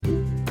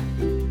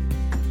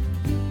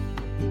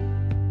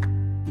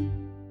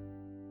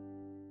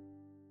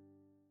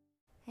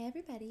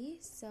everybody.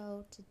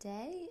 So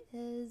today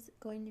is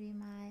going to be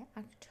my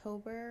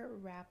October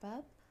wrap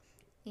up,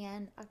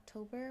 and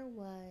October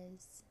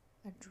was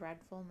a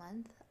dreadful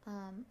month.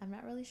 I'm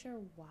not really sure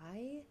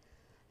why.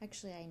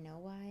 Actually, I know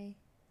why.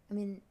 I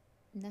mean,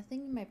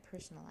 nothing in my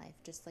personal life,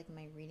 just like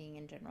my reading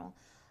in general.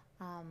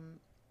 Um,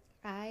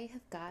 I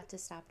have got to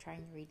stop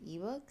trying to read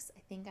ebooks.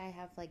 I think I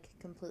have like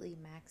completely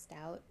maxed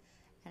out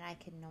and I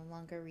can no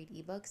longer read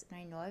ebooks. And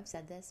I know I've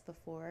said this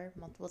before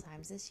multiple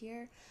times this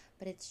year,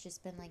 but it's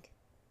just been like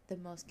the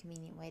most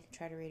convenient way to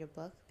try to read a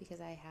book because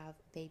I have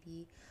a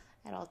baby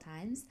at all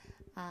times.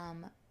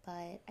 Um,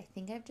 but I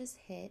think I've just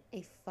hit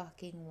a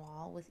fucking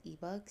wall with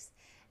ebooks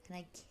and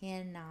I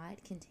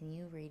cannot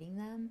continue reading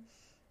them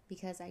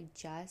because I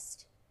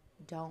just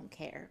don't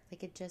care.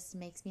 Like, it just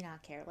makes me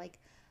not care. Like,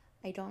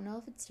 I don't know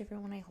if it's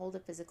different when I hold a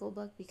physical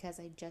book because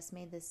I just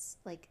made this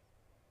like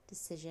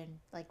decision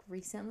like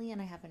recently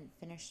and I haven't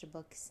finished a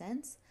book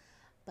since,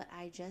 but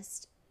I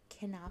just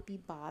cannot be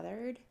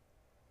bothered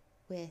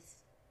with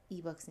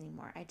ebooks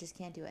anymore. I just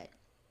can't do it.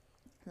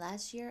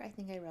 Last year, I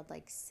think I read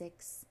like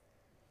 6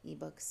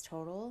 ebooks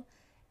total,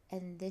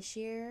 and this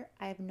year,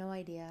 I have no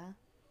idea.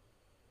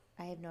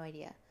 I have no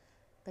idea.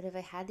 But if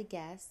I had to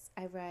guess,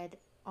 I read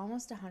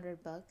almost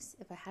 100 books.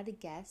 If I had to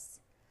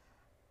guess,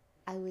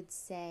 I would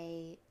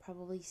say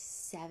probably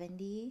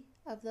 70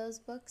 of those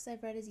books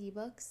I've read as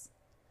ebooks.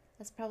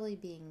 That's probably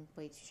being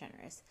way too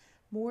generous.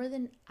 More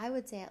than, I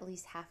would say at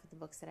least half of the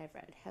books that I've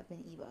read have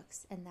been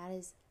ebooks, and that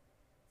is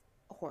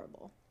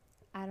horrible.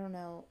 I don't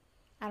know.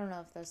 I don't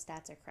know if those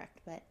stats are correct,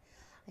 but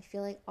I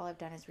feel like all I've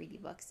done is read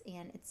ebooks,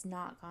 and it's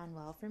not gone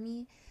well for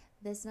me.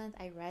 This month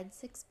I read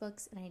 6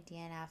 books and I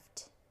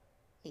DNF'd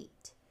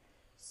 8.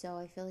 So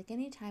I feel like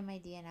anytime I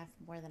DNF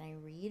more than I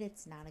read,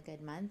 it's not a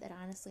good month. And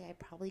honestly, I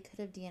probably could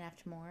have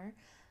DNF'd more.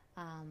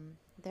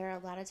 There are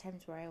a lot of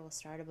times where I will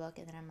start a book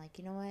and then I'm like,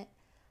 you know what?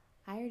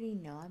 I already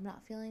know I'm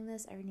not feeling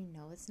this. I already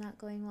know it's not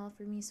going well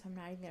for me. So I'm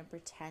not even going to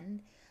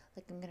pretend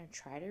like I'm going to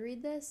try to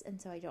read this.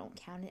 And so I don't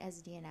count it as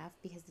a DNF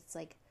because it's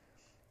like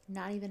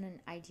not even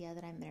an idea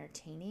that I'm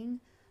entertaining.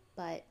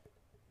 But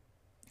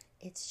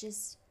it's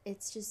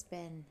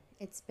been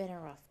a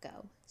rough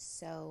go.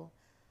 So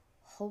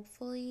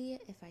hopefully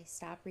if I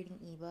stop reading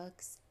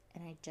ebooks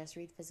and I just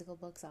read physical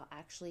books, I'll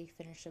actually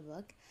finish a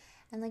book.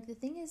 And like the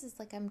thing is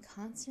like I'm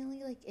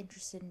constantly like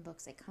interested in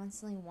books. I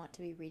constantly want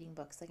to be reading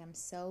books. Like I'm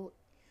so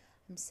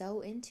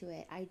into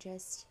it. I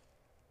just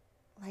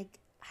like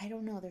I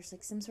don't know, there's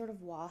like some sort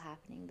of wall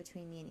happening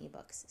between me and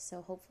ebooks.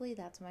 So hopefully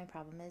that's what my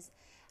problem is,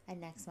 and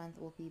next month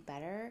will be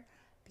better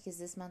because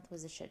this month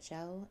was a shit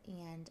show.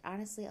 And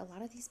honestly, a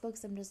lot of these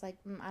books I'm just like,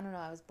 I don't know,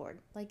 I was bored.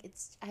 Like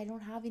I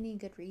don't have any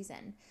good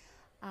reason.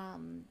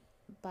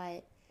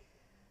 But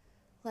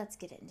let's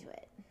get into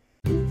it.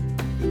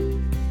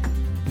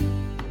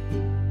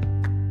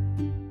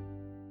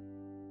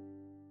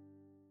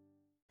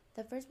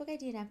 The first book I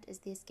DNF'd is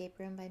The Escape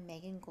Room by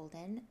Megan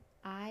Golden.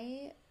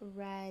 I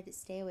read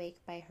Stay Awake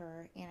by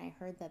her, and I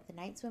heard that The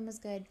Night Swim was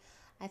good.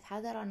 I've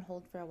had that on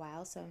hold for a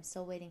while, so I'm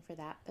still waiting for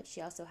that. But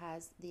she also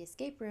has The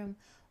Escape Room,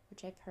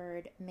 which I've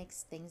heard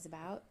mixed things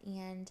about,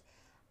 and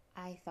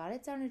I thought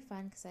it sounded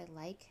fun because I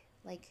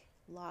like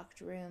locked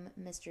room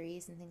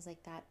mysteries and things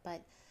like that.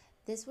 But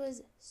this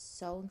was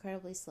so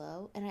incredibly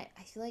slow, and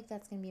I feel like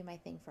that's going to be my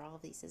thing for all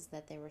of these is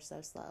that they were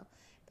so slow.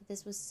 But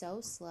this was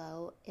so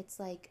slow. It's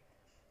like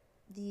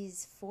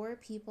these 4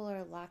 people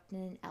are locked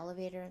in an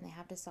elevator and they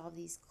have to solve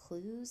these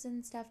clues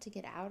and stuff to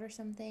get out or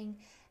something.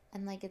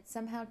 And like it's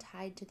somehow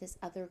tied to this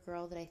other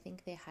girl that I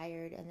think they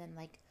hired and then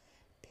like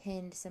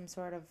pinned some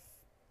sort of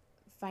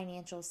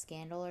financial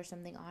scandal or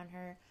something on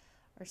her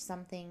or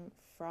something,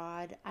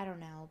 fraud. I don't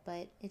know,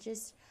 but it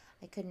just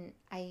I couldn't.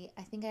 I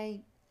think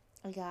I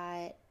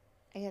got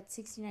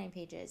 69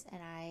 pages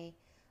and I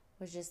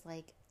was just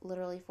like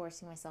literally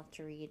forcing myself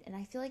to read. And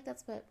I feel like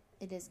that's what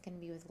it is going to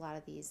be with a lot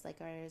of these.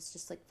 Like I was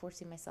just like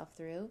forcing myself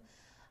through.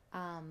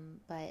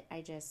 But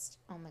I just,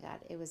 oh my God,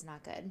 it was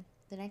not good.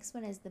 The next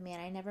one is The Man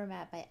I Never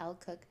Met by Elle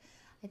Cook.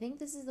 I think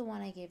this is the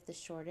one I gave the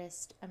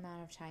shortest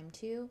amount of time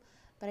to,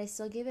 but I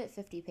still gave it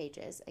 50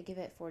 pages. I give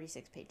it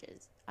 46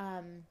 pages.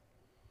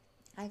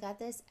 I got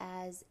this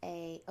as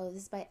this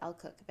is by Elle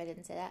Cook, if I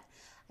didn't say that.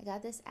 I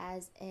got this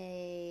as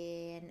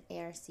an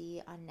ARC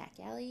on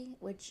NetGalley,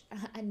 which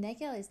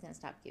NetGalley is going to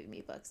stop giving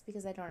me books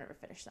because I don't ever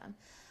finish them.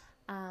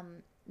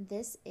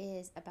 This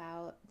is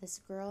about this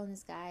girl and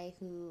this guy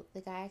who, the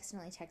guy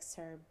accidentally texts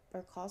her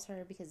or calls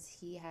her because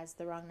he has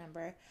the wrong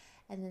number,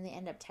 and then they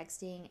end up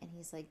texting, and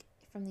he's like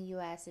from the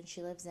US and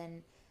she lives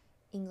in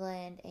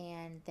England,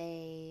 and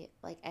they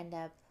like end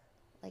up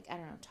like, I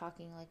don't know,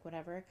 talking like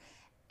whatever.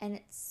 And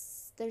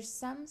there's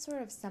some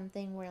sort of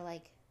something where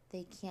like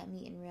they can't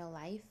meet in real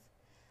life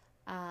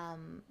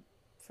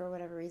for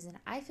whatever reason.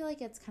 I feel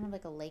like it's kind of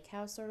like a lake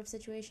house sort of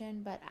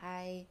situation, but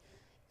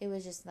it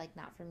was just like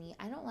not for me.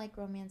 I don't like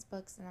romance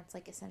books, and that's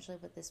like essentially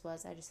what this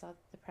was. I just thought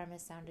the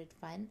premise sounded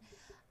fun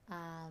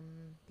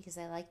because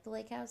I liked The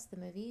Lake House, the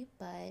movie,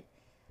 but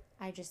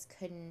I just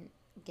couldn't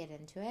get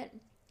into it.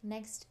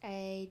 Next,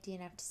 I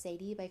DNF'd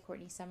Sadie by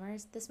Courtney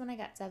Summers. This one I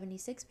got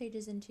 76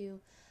 pages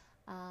into.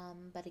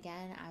 But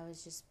again, I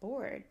was just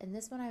bored. And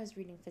this one I was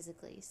reading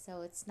physically.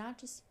 So it's not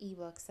just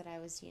ebooks that I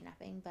was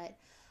DNFing, but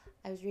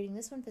I was reading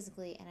this one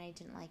physically and I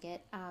didn't like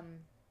it.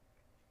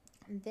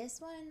 This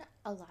one,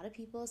 a lot of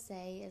people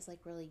say is like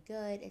really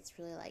good. It's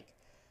really like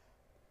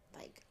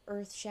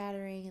earth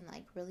shattering and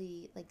like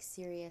really like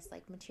serious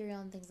like material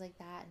and things like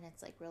that. And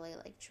it's like really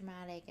like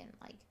traumatic and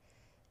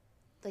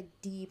like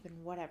deep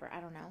and whatever.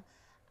 I don't know.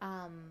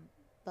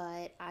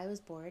 But I was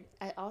bored.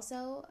 I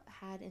also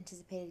had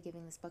anticipated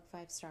giving this book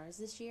 5 stars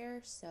this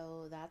year,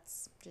 so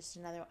that's just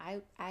another.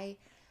 I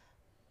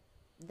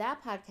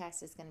that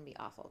podcast is going to be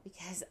awful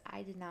because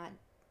I did not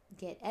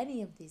get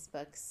any of these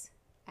books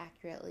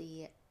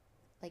accurately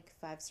like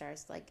 5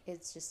 stars. Like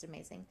it's just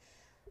amazing.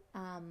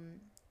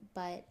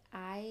 But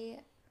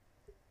I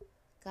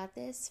got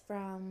this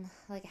from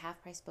like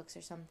Half Price Books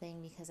or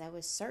something because I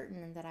was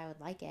certain that I would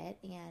like it,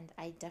 and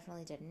I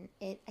definitely didn't.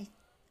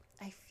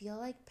 I feel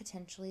like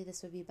potentially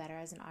this would be better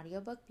as an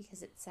audiobook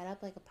because it's set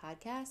up like a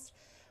podcast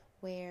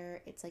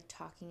where it's like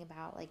talking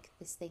about like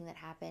this thing that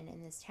happened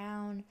in this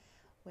town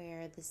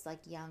where this like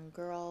young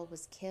girl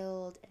was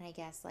killed, and I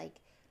guess like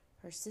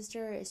her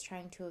sister is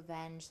trying to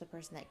avenge the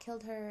person that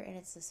killed her, and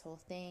it's this whole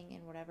thing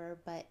and whatever.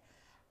 But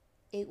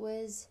it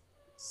was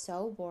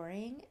so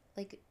boring.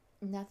 Like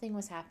nothing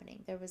was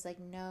happening. There was like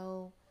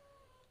nothing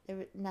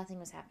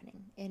was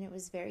happening, and it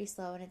was very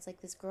slow, and it's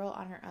like this girl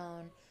on her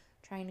own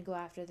trying to go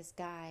after this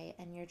guy,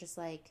 and you're just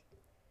like,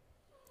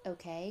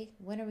 okay,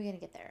 when are we gonna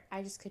get there?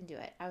 I just couldn't do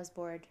it. I was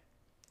bored.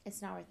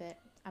 It's not worth it.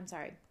 I'm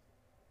sorry.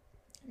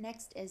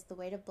 Next is The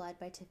Weight of Blood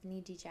by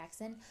Tiffany D.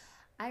 Jackson.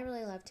 I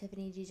really love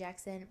Tiffany D.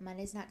 Jackson.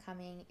 Monday's Not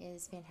Coming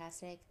is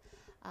fantastic.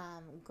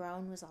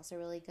 Grown was also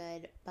really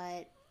good,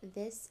 but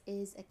this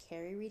is a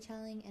Carrie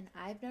retelling, and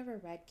I've never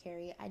read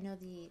Carrie. I know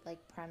the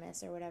like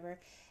premise or whatever.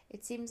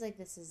 It seems like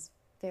this is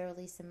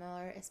fairly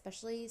similar,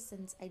 especially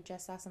since I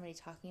just saw somebody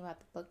talking about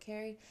the book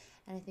Carrie,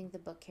 and I think the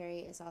book Carrie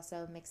is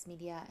also mixed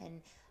media,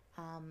 and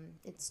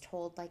it's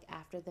told like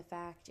after the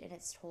fact, and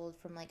it's told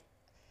from like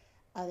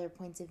other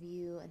points of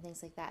view and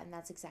things like that, and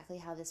that's exactly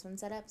how this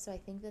one's set up. So I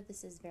think that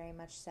this is very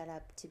much set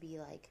up to be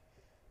like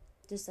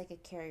just like a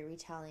Carrie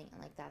retelling,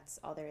 and like that's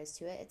all there is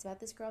to it. It's about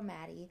this girl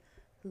Maddie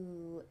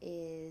who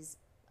is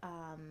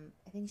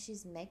I think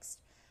she's mixed,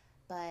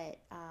 but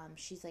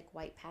she's like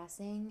white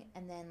passing,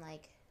 and then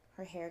like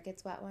her hair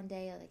gets wet one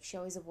day. Like she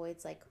always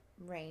avoids like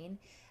rain,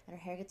 and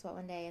her hair gets wet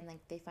one day, and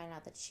like they find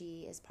out that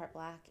she is part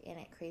black, and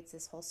it creates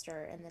this whole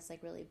stir in this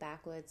like really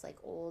backwoods like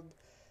old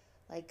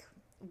like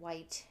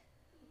white,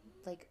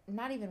 like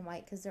not even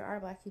white because there are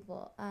black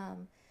people,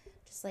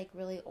 just like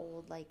really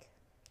old like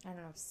I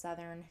don't know,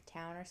 southern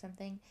town or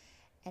something.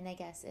 And I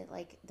guess it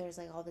like there's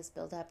like all this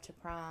build up to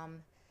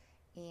prom,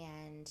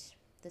 and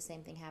the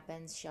same thing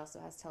happens. She also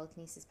has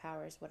telekinesis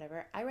powers,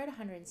 whatever. I read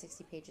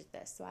 160 pages of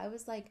this, so I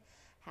was like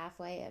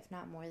halfway, if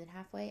not more than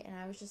halfway, and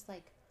I was just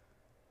like,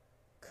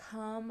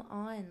 come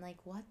on, like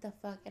what the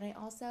fuck. And I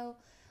also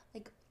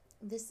like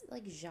this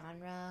like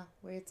genre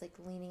where it's like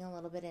leaning a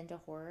little bit into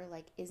horror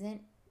like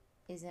isn't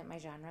my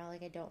genre.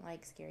 Like I don't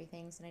like scary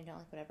things, and I don't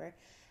like whatever,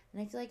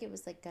 and I feel like it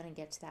was like gonna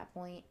get to that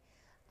point.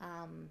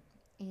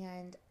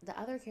 And the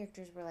other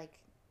characters were like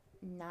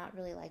not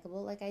really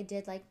likable. Like I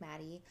did like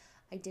Maddie.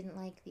 I didn't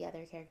like the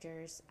other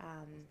characters.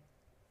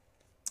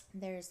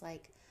 There's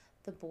like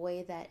the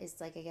boy that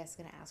is like I guess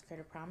gonna ask her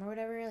to prom or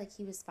whatever. Like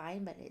he was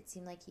fine, but it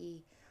seemed like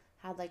he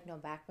had like no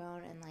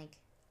backbone, and like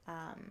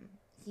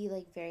he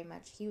like very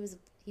much he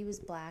was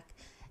black,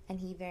 and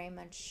he very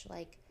much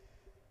like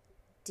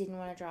didn't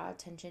want to draw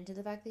attention to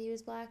the fact that he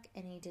was black,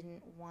 and he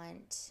didn't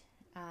want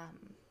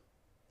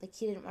like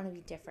he didn't want to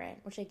be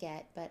different, which I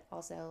get, but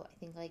also I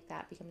think like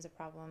that becomes a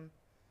problem.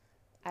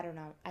 I don't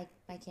know. I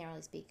can't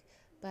really speak.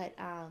 But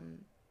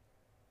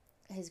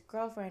his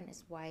girlfriend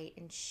is white,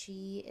 and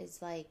she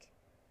is like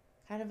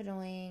kind of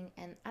annoying,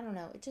 and I don't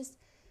know. It just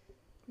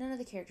none of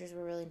the characters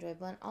were really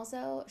enjoyable, and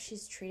also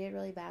she's treated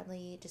really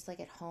badly just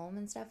like at home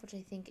and stuff, which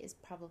I think is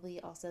probably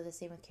also the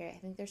same with Carrie. I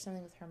think there's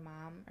something with her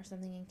mom or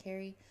something in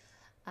Carrie.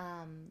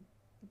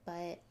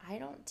 But I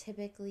don't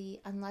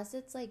typically, unless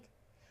it's like,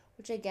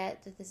 which I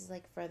get that this is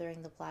like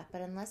furthering the plot,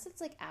 but unless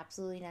it's like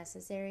absolutely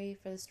necessary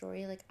for the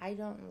story, like I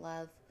don't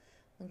love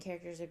when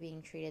characters are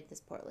being treated this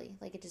poorly.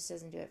 Like it just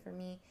doesn't do it for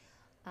me.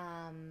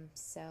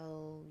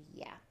 So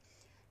yeah.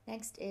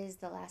 Next is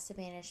The Last to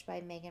Vanish by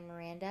Megan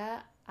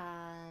Miranda.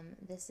 I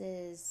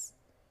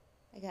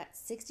got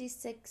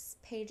 66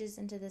 pages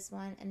into this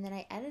one, and then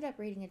I ended up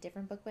reading a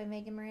different book by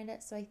Megan Miranda,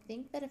 so I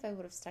think that if I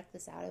would have stuck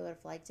this out, I would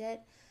have liked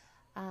it,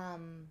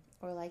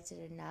 or liked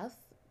it enough,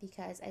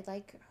 because I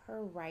like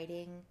her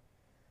writing.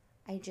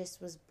 I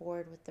just was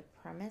bored with the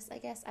premise, I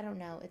guess. I don't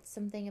know. It's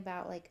something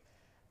about, like,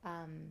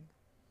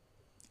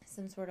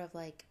 some sort of,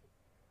 like,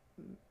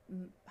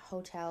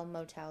 hotel,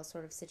 motel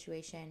sort of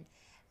situation,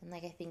 and,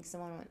 like, I think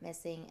someone went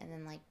missing, and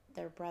then, like,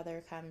 their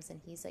brother comes, and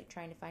he's, like,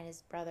 trying to find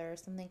his brother or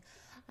something.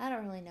 I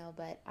don't really know,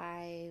 but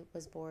I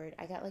was bored.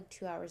 I got, like,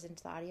 2 hours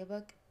into the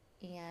audiobook,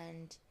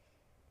 and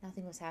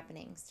nothing was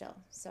happening still.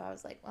 So I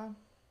was like, well,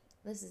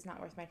 this is not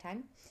worth my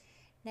time.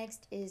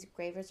 Next is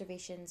Grave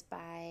Reservations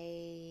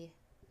by,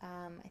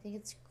 I think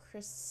it's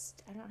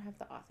I don't have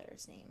the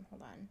author's name.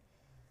 Hold on.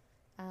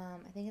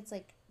 I think it's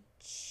like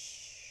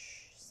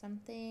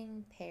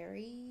something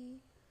Perry,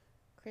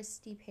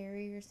 Christy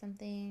Perry or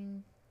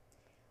something.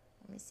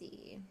 Let me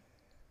see.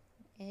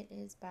 It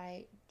is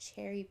by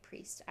Cherry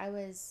Priest. I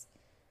was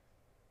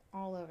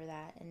all over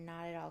that and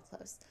not at all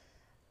close.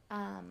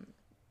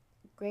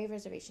 Grave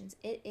Reservations.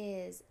 It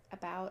is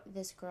about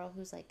this girl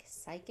who's like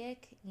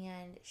psychic,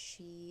 and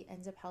she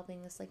ends up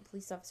helping this like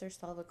police officer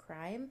solve a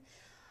crime.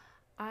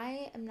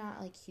 I am not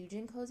like huge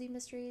in cozy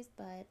mysteries,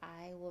 but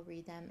I will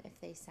read them if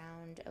they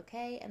sound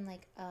okay. And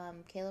like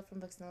Kayla from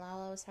Books and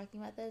Lala was talking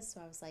about this,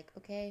 so I was like,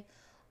 okay,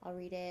 I'll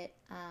read it.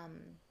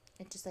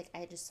 It just like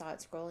I just saw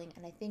it scrolling,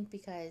 and I think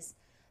because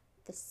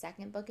the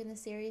second book in the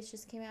series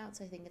just came out,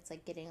 so I think it's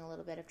like getting a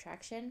little bit of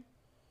traction.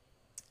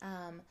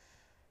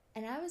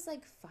 And I was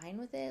like fine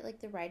with it. Like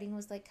the writing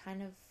was like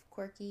kind of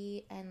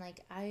quirky, and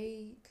like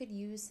I could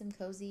use some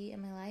cozy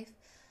in my life,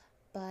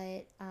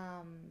 but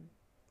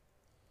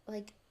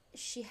like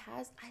she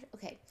has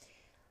okay,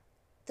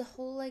 the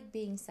whole like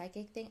being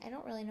psychic thing, I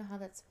don't really know how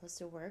that's supposed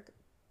to work,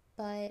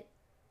 but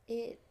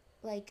it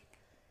like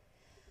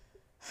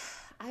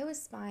I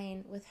was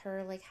fine with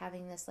her like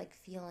having this like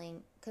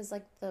feeling, because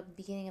like the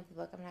beginning of the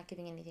book, I'm not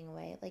giving anything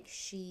away, like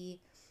she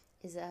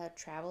is a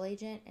travel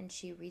agent and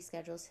she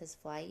reschedules his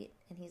flight,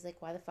 and he's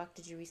like, why the fuck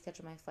did you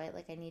reschedule my flight,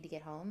 like I need to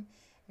get home.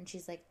 And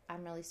she's like,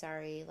 I'm really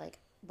sorry, like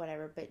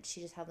whatever, but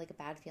she just had like a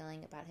bad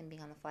feeling about him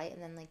being on the flight,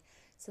 and then like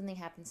something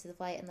happens to the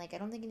flight, and like I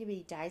don't think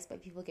anybody dies,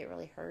 but people get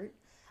really hurt.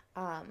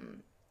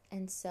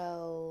 And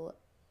so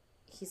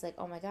he's like,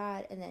 oh my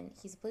god, and then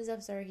he's a police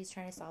officer, he's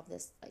trying to solve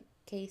this like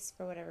case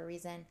for whatever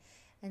reason,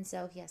 and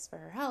so he asks for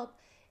her help,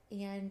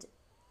 and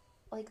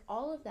like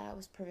all of that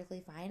was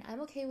perfectly fine.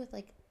 I'm okay with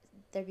like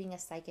there being a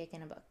psychic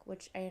in a book,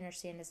 which I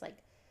understand is like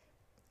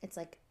it's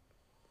like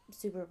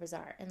super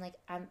bizarre, and like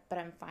I'm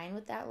fine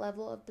with that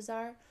level of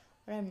bizarre.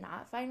 What I'm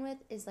not fine with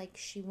is like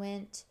she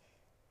went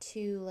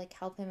to like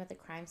help him at the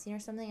crime scene or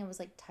something and was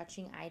like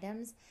touching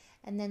items,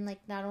 and then like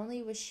not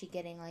only was she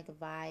getting like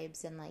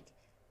vibes and like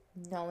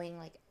knowing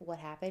like what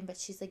happened, but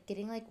she's like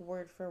getting like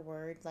word for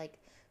word like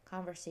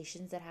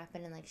conversations that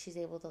happen, and like she's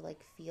able to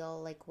like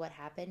feel like what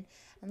happened,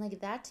 and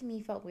like that to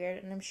me felt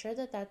weird. And I'm sure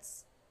that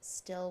that's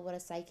still what a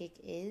psychic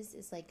is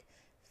like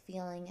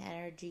feeling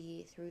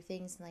energy through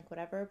things and like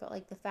whatever, but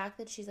like the fact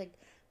that she's like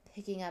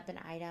picking up an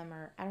item,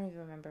 or I don't even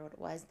remember what it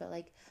was, but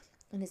like,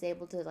 and is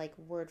able to like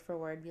word for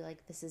word be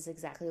like, this is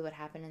exactly what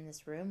happened in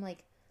this room,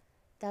 like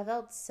that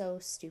felt so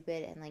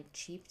stupid and like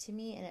cheap to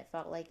me, and it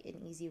felt like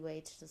an easy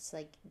way to just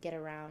like get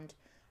around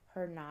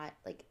her, not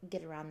like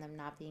get around them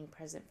not being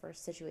present for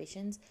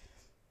situations.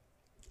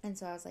 And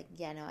so I was like,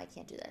 yeah, no, I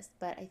can't do this.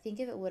 But I think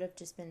if it would have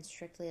just been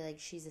strictly like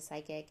she's a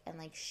psychic and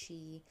like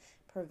she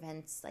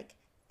prevents like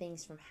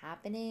things from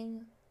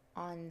happening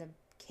on the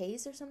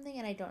case or something,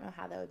 and I don't know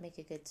how that would make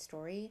a good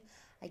story.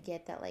 I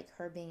get that like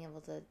her being able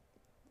to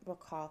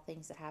recall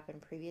things that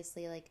happened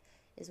previously like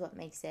is what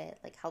makes it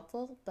like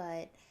helpful,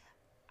 but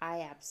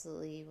I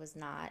absolutely was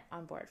not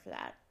on board for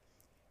that.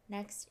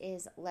 Next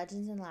is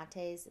Legends and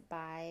Lattes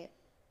by,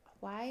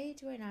 why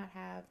do I not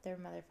have their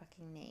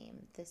motherfucking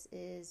name? This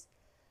is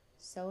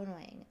so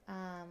annoying.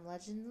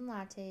 Legends and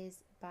Lattes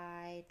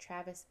by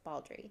Travis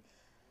Baldry.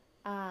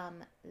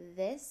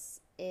 This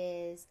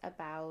is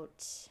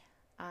about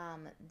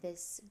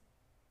this,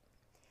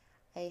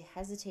 I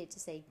hesitate to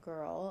say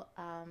girl,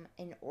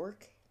 an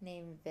orc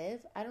named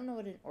Viv. I don't know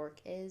what an orc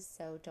is,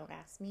 so don't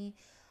ask me.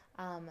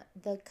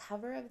 The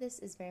cover of this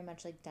is very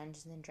much like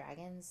Dungeons and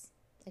Dragons.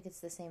 Like it's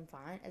the same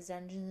font as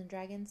Dungeons and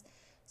Dragons.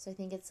 So I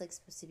think it's like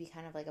supposed to be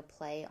kind of like a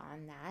play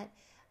on that.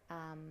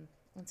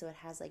 And so it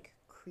has like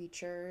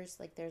creatures.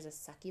 Like there's a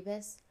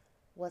succubus.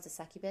 What's a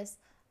succubus?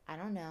 I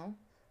don't know.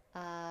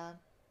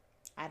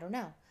 I don't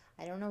know.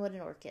 I don't know what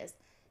an orc is.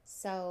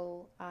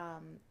 So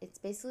it's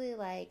basically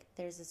like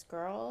there's this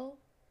girl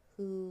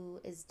who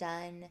is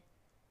done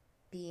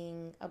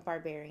being a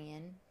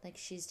barbarian. Like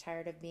she's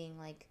tired of being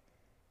like,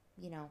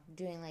 you know,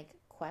 doing like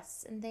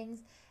quests and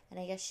things. And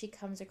I guess she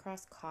comes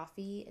across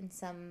coffee in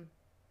some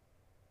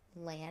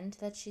land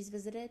that she's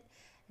visited,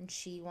 and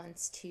she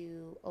wants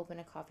to open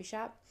a coffee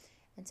shop.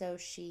 And so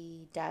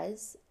she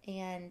does.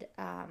 And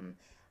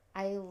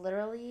I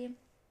literally,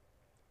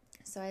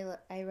 so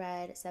I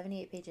read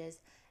 78 pages.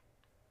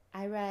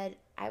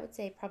 I would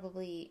say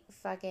probably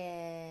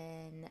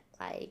fucking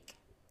like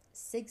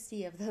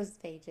 60 of those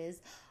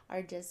pages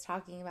are just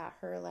talking about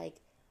her like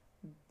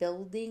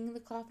building the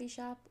coffee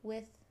shop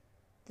with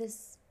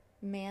this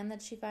man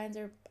that she finds,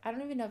 or I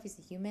don't even know if he's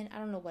a human. I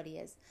don't know what he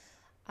is.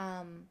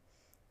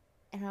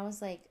 And I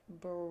was like,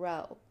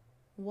 bro,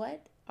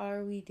 what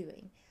are we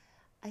doing?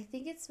 I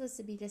think it's supposed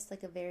to be just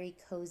like a very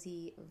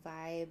cozy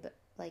vibe,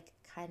 like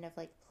kind of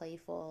like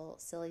playful,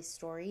 silly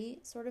story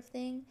sort of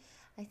thing.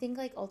 I think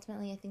like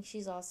ultimately, I think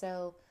she's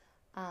also,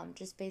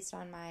 just based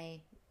on my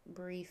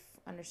brief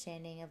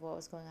understanding of what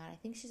was going on, I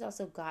think she's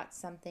also got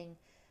something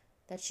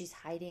that she's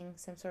hiding,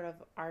 some sort of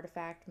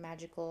artifact,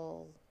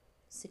 magical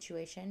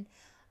situation.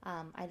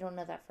 I don't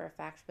know that for a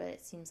fact, but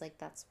it seems like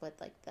that's what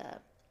like the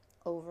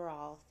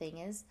overall thing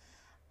is.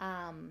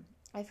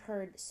 I've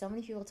heard so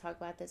many people talk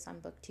about this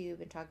on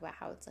BookTube and talk about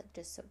how it's like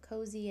just so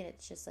cozy and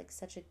it's just like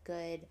such a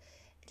good,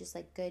 just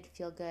like good,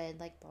 feel good,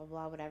 like blah,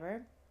 blah,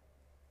 whatever.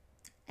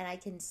 And I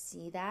can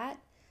see that.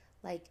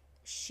 Like,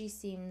 she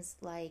seems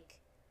like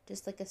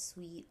just like a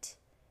sweet,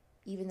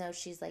 even though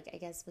she's like, I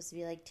guess supposed to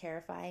be like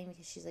terrifying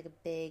because she's like a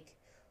big,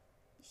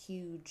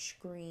 huge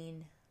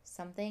green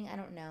something. I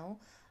don't know.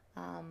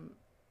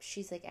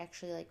 She's like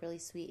actually like really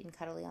sweet and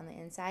cuddly on the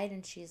inside,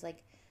 and she's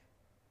like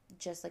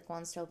just like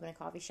wants to open a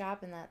coffee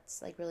shop, and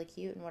that's like really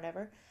cute and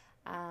whatever.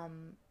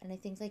 And I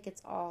think like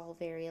it's all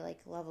very like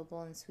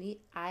lovable and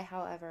sweet. I,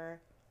 however,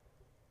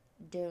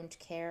 don't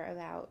care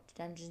about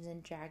Dungeons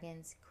and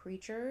Dragons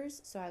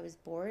creatures, so I was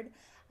bored.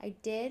 I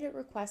did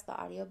request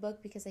the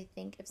audiobook because I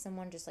think if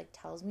someone just like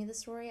tells me the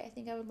story, I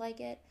think I would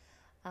like it.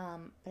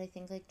 But I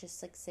think like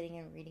just like sitting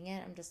and reading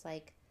it, I'm just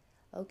like,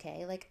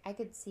 okay, like I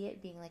could see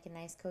it being like a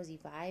nice cozy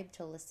vibe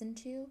to listen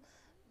to,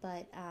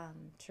 but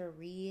to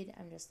read,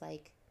 I'm just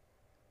like,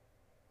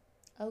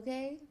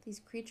 okay, these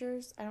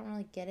creatures, I don't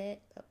really get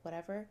it, but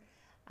whatever.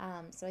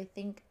 So I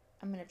think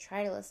I'm going to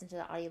try to listen to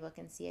the audiobook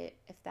and see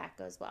if that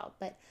goes well.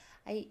 But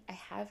I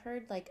have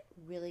heard like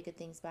really good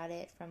things about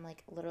it from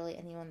like literally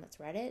anyone that's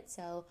read it.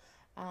 So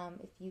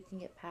if you can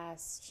get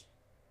past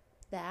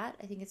that,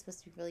 I think it's supposed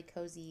to be really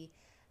cozy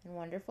and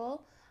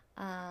wonderful.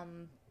 I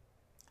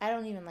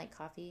don't even like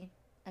coffee.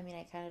 I mean,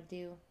 I kind of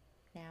do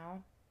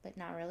now, but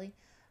not really.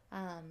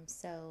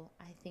 So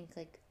I think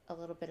like a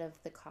little bit of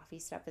the coffee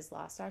stuff is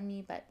lost on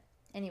me. But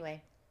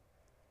anyway,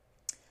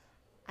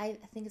 I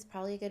think it's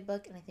probably a good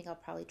book, and I think I'll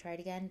probably try it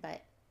again,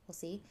 but we'll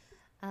see.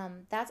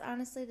 That's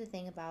honestly the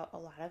thing about a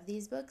lot of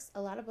these books.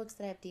 A lot of books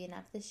that I have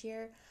DNF this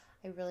year,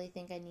 I really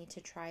think I need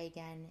to try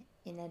again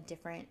in a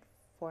different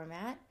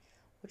format,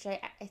 which I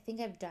think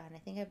I've done. I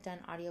think I've done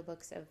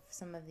audiobooks of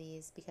some of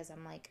these because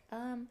I'm like,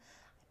 I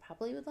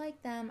probably would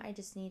like them. I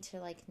just need to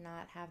like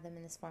not have them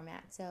in this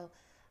format. So,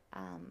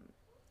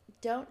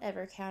 don't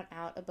ever count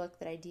out a book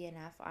that I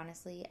DNF,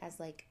 honestly, as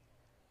like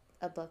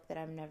a book that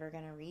I'm never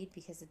going to read,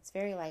 because it's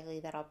very likely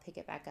that I'll pick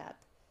it back up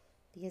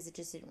because it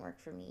just didn't work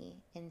for me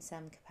in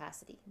some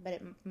capacity, but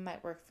it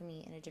might work for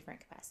me in a different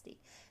capacity.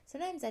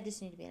 Sometimes I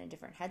just need to be in a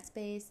different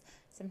headspace.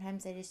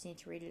 Sometimes I just need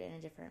to read it in a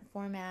different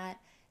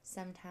format.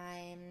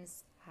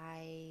 Sometimes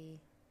I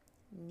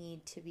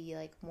need to be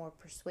like more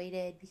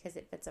persuaded because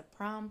it fits a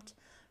prompt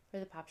for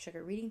the Pop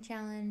Sugar Reading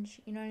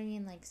Challenge. You know what I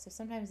mean? Like, so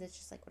sometimes it's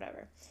just like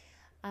whatever.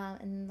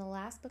 And then the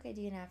last book I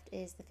DNF'd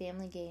is The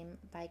Family Game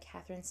by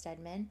Catherine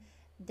Steadman.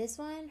 This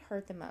one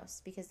hurt the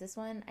most because this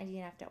one I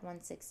DNF'd at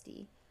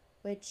 160,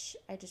 which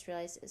I just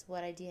realized is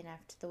what I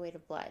DNF'd The Weight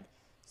of Blood.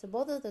 So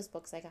both of those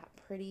books I got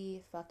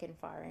pretty fucking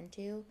far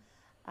into.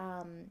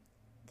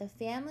 The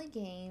Family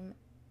Game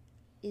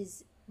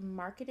is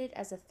marketed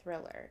as a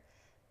thriller,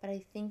 but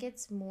I think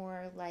it's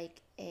more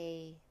like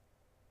a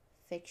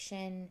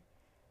fiction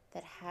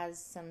that has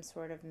some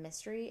sort of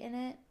mystery in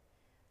it.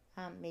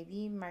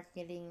 Maybe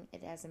marketing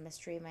it as a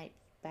mystery might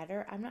be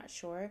better. I'm not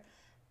sure,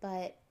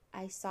 but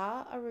I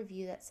saw a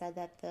review that said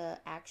that the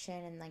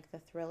action and like the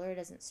thriller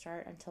doesn't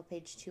start until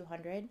page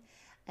 200,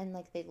 and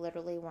like they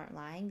literally weren't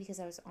lying because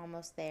I was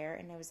almost there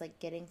and I was like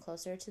getting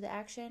closer to the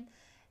action,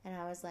 and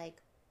I was like,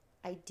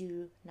 I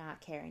do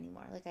not care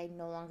anymore. Like, I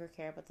no longer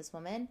care about this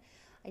woman.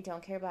 I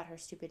don't care about her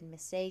stupid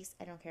mistakes.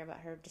 I don't care about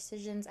her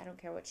decisions. I don't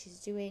care what she's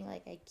doing.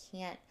 Like, I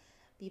can't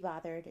be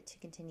bothered to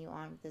continue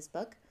on with this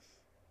book.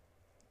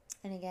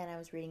 And again, I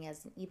was reading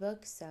as an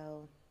ebook,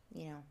 so,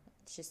 you know,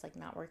 it's just like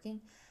not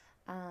working.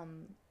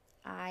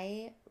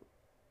 I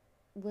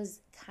was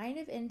kind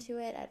of into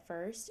it at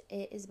first.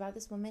 It is about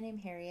this woman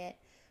named Harriet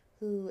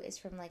who is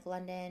from like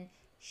London.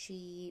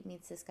 She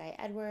meets this guy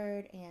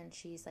Edward, and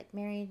she's like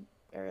married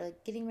or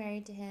like getting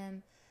married to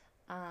him.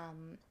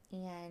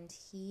 And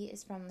he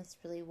is from this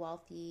really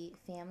wealthy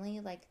family,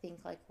 like think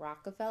like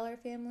Rockefeller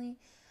family,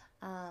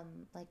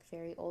 like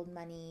very old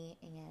money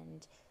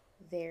and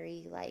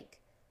very like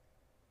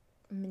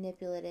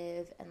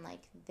manipulative, and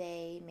like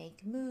they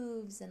make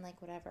moves and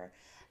like whatever,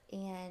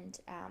 and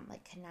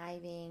like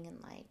conniving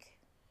and like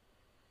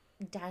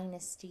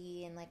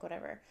dynasty and like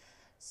whatever.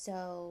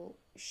 So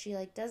she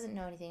like doesn't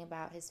know anything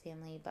about his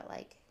family, but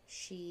like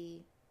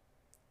she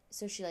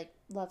like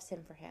loves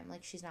him for him,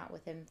 like she's not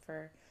with him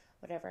for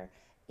whatever.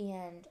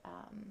 And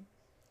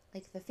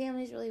like the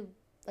family's really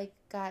like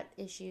got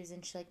issues,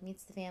 and she like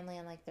meets the family,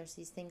 and like there's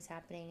these things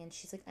happening, and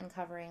she's like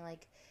uncovering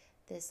like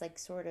this like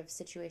sort of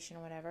situation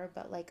or whatever.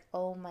 But like,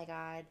 oh my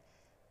god,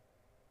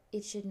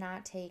 it should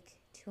not take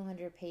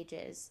 200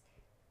 pages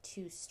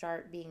to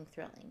start being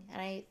thrilling.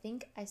 And I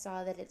think I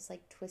saw that it's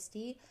like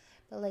twisty,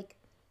 but like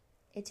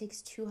it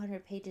takes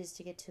 200 pages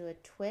to get to a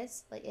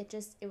twist. Like it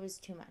was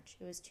too much.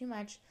 It was too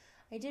much.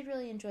 I did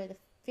really enjoy the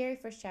very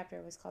first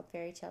chapter. Was called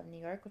Fairy Tale of New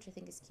York, which I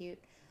think is cute.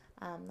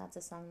 That's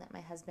a song that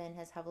my husband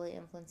has heavily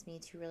influenced me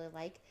to really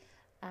like.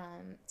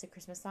 It's a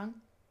Christmas song.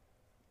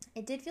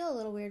 It did feel a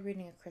little weird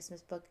reading a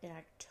Christmas book in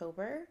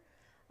October.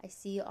 I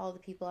see all the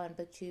people on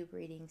BookTube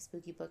reading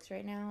spooky books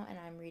right now, and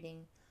I'm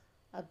reading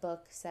a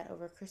book set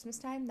over Christmas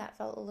time. That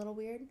felt a little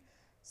weird.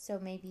 So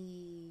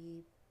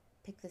maybe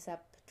pick this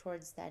up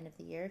towards the end of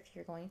the year if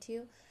you're going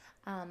to.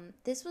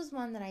 This was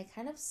one that I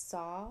kind of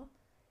saw,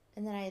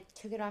 and then I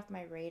took it off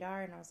my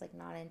radar, and I was like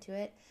not into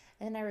it.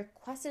 And then I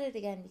requested it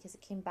again because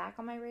it came back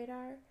on my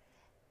radar.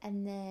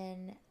 And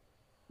then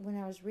when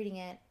I was reading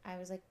it, I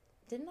was like,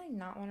 didn't I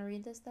not want to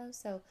read this though?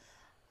 So,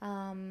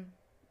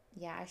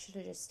 yeah, I should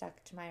have just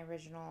stuck to my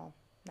original,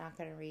 not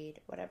going to read,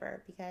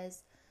 whatever,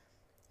 because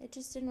it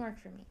just didn't work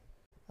for me.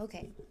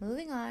 Okay,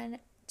 moving on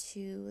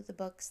to the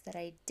books that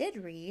I did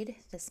read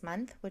this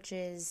month, which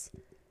is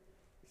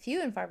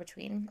few and far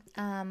between,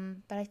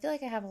 but I feel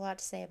like I have a lot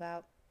to say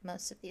about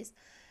most of these.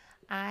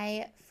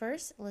 I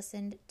first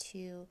listened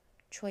to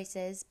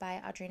Choices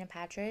by Audrina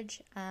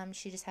Patridge.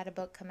 She just had a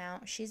book come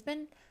out. She's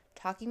been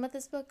talking about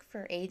this book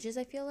for ages,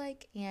 I feel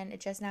like, and it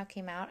just now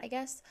came out, I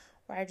guess,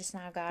 or I just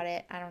now got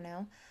it. I don't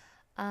know.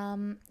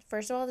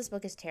 First of all, this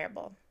book is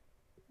terrible.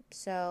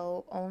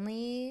 So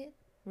only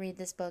read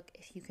this book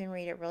if you can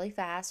read it really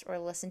fast or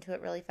listen to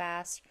it really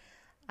fast.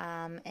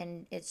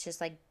 And it's just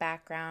like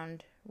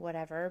background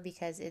whatever,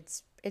 because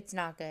it's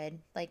not good.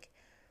 Like,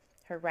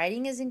 her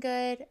writing isn't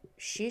good.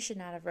 She should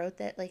not have wrote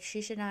that. Like,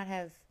 she should not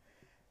have.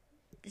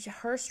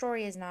 Her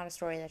story is not a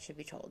story that should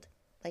be told.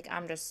 Like,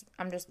 I'm just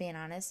being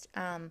honest.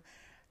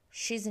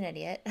 She's an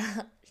idiot.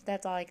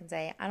 That's all I can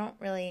say. I don't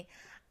really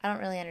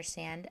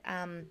understand.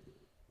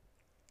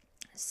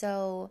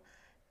 So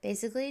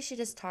basically she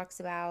just talks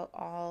about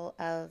all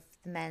of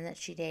the men that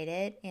she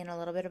dated and a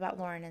little bit about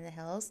Lauren in the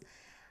Hills.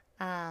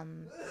 My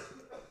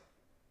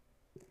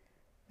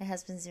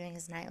husband's doing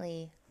his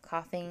nightly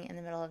coughing in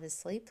the middle of his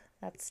sleep.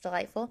 That's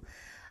delightful.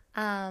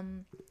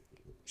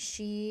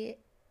 She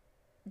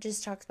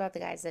just talks about the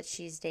guys that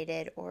she's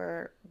dated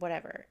or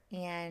whatever.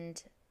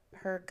 And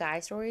her guy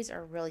stories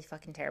are really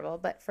fucking terrible.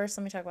 But first,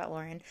 let me talk about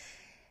Lauren.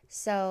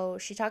 So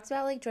she talks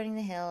about, like, joining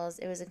the Hills.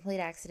 It was a complete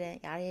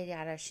accident, yada, yada,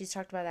 yada. She's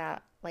talked about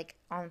that, like,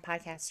 on the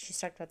podcast. She's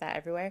talked about that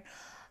everywhere.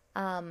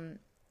 And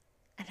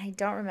I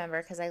don't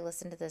remember because I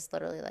listened to this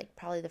literally, like,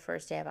 probably the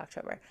first day of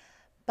October.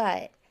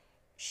 But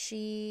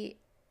she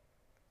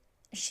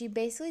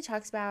basically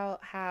talks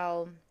about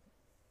how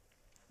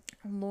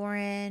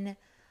Lauren,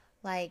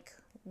 like,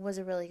 was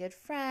a really good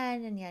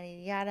friend and yada,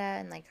 yada, yada.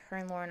 And, like, her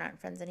and Lauren aren't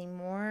friends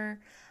anymore.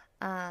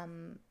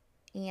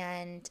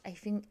 And I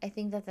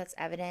think that that's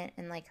evident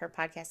in, like, her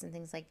podcast and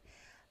things. Like,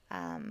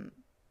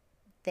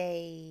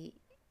 they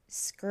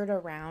skirt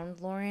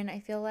around Lauren, I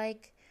feel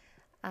like.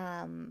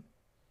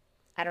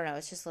 I don't know,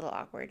 it's just a little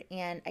awkward.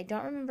 And I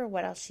don't remember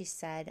what else she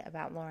said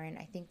about Lauren.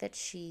 I think that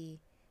she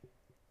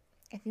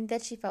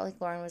felt like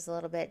Lauren was a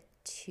little bit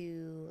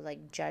too,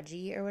 like,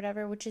 judgy or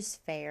whatever, which is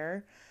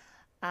fair.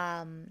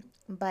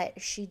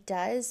 But she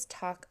does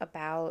talk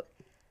about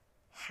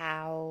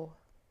how,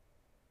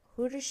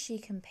 who does she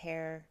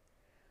compare?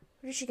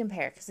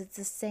 Because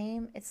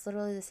it's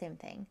literally the same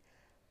thing.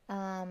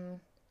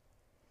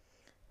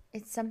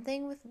 It's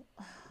something with,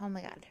 oh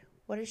my God,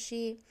 what is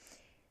she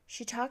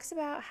talks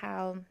about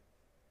how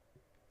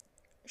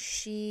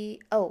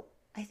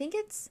I think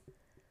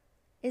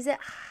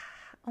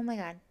oh my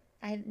God,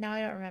 I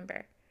don't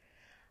remember.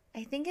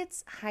 I think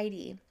it's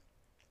Heidi.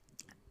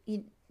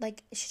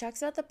 She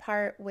talks about the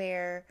part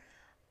where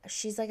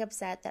she's, like,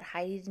 upset that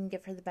Heidi didn't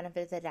give her the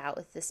benefit of the doubt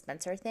with the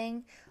Spencer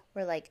thing,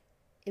 where, like,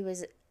 it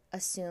was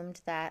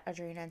assumed that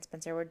Audrina and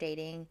Spencer were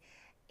dating,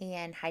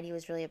 and Heidi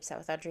was really upset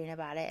with Audrina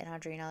about it, and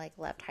Audrina, like,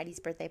 left Heidi's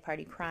birthday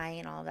party crying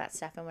and all of that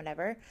stuff and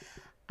whatever.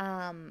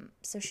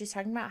 So she's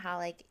talking about how,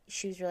 like,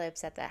 she was really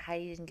upset that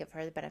Heidi didn't give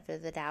her the benefit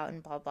of the doubt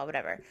and blah, blah,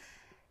 whatever.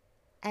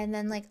 And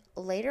then, like,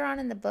 later on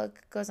in the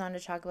book goes on to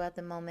talk about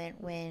the moment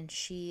when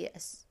she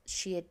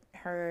had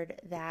heard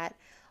that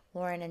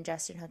Lauren and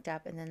Justin hooked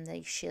up, and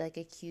then she, like,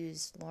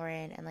 accused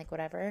Lauren and, like,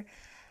 whatever.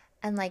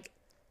 And, like,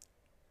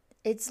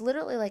 it's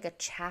literally, like, a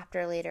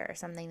chapter later or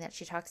something that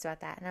she talks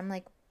about that. And I'm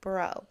like,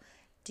 bro,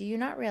 do you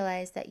not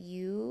realize that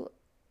you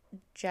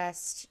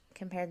just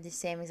compared the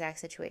same exact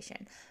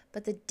situation?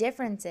 But the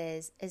difference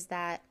is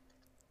that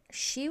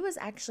she was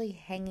actually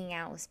hanging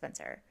out with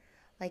Spencer.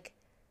 Like,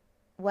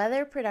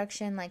 whether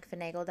production, like,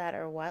 finagled that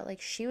or what,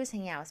 like, she was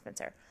hanging out with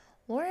Spencer.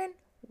 Lauren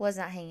was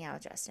not hanging out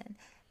with Justin.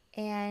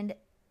 And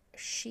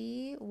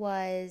she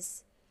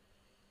was,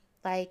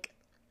 like,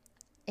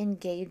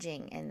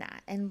 engaging in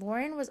that. And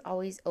Lauren was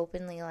always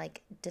openly,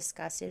 like,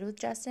 disgusted with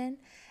Justin.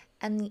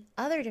 And the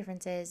other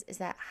difference is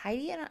that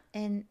Heidi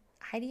and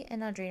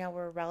Audrina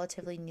were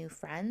relatively new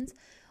friends.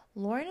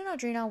 Lauren and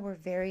Audrina were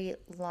very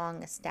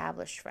long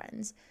established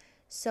friends.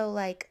 So,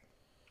 like,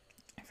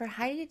 for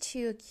Heidi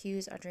to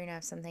accuse Audrina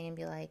of something and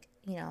be like,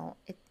 you know,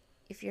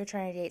 if you're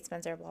trying to date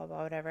Spencer, blah,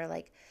 blah, whatever,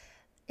 like,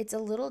 it's a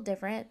little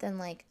different than,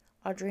 like,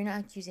 Audrina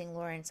accusing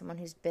Lauren, someone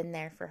who's been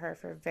there for her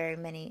for very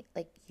many,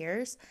 like,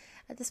 years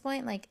at this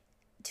point, like,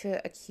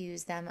 to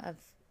accuse them of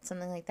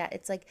something like that.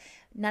 It's like,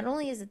 not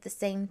only is it the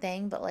same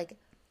thing, but, like,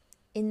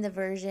 in the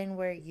version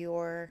where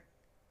you're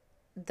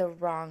the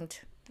wronged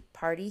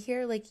party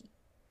here, like,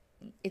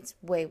 it's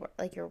way worse.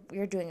 Like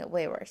you're doing it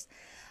way worse.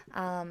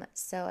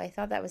 So I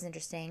thought that was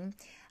interesting.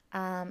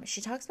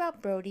 She talks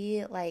about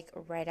Brody like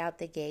right out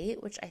the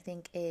gate, which I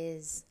think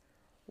is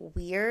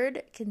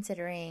weird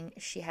considering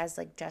she has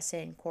like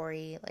Justin and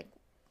Corey, like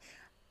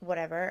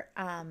whatever.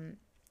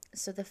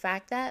 So the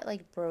fact that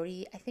like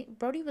I think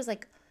Brody was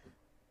like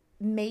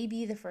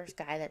maybe the first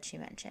guy that she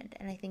mentioned,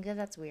 and I think that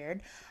that's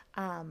weird.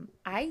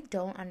 I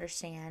don't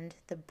understand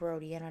the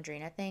Brody and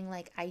Audrina thing.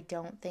 Like, I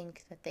don't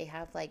think that they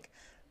have like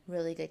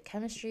really good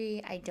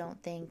chemistry. I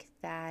don't think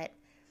that,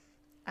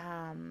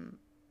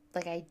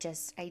 like, I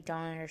don't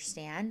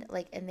understand.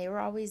 Like, and they were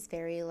always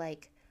very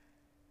like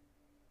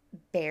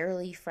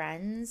barely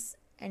friends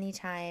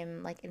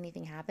anytime like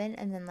anything happened,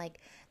 and then like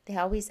they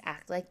always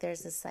act like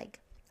there's this like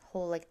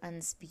whole like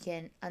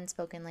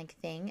unspoken like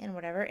thing and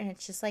whatever, and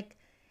it's just like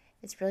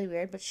it's really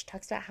weird. But she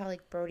talks about how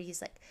like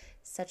Brody's like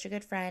such a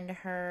good friend to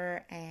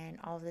her and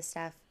all of this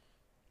stuff.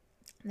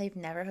 They've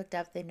never hooked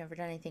up, they've never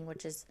done anything,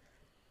 which is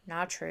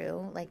not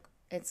true. Like,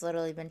 it's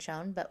literally been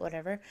shown, but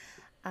whatever.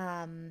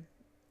 And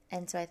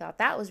so I thought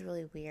that was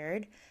really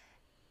weird.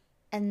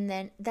 And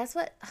then that's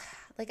what,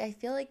 like, I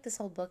feel like this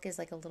whole book is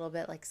like a little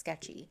bit like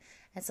sketchy.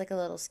 It's like a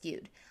little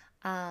skewed.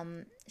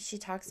 She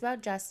talks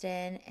about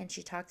Justin, and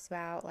she talks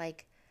about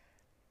like,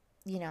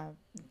 you know,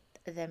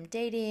 them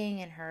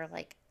dating and her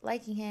like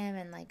liking him,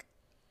 and like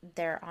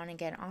they're on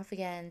again, off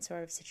again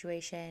sort of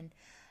situation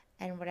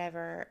and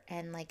whatever.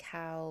 And like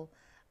how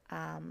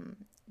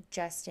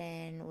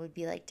Justin would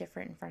be like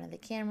different in front of the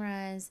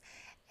cameras,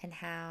 and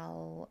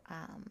how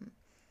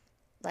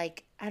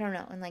like I don't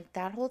know, and like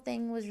that whole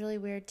thing was really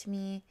weird to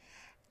me.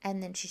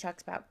 And then she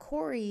talks about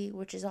Corey,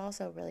 which is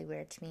also really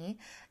weird to me.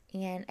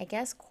 And I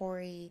guess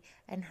Corey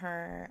and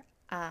her,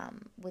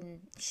 when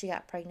she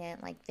got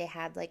pregnant, like they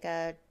had like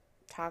a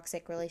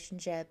toxic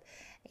relationship,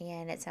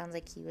 and it sounds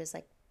like he was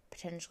like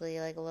potentially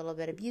like a little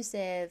bit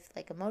abusive,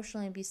 like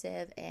emotionally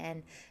abusive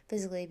and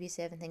physically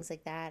abusive and things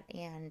like that.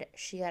 And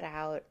she got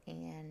out,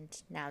 and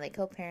now they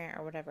co-parent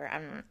or whatever.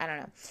 I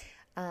don't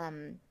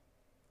know.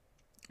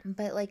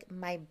 But like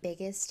my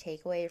biggest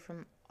takeaway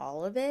from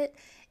all of it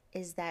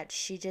is that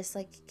she just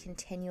like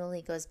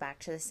continually goes back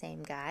to the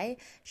same guy.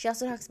 She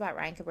also talks about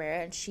Ryan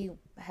Cabrera, and she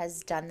has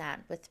done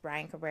that with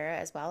Ryan Cabrera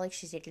as well. Like,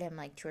 she's dated him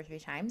like 2 or 3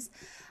 times.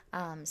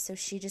 So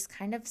she just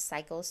kind of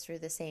cycles through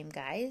the same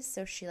guys.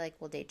 So she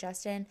like will date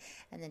Justin,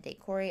 and then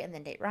date Corey, and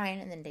then date Ryan,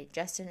 and then date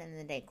Justin, and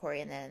then date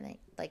Corey, and then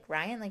like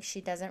Ryan. Like,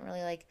 she doesn't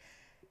really like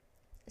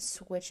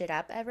switch it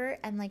up ever.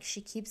 And like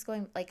she keeps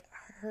going, like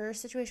her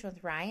situation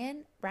with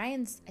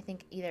Ryan's I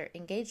think either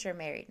engaged or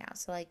married now,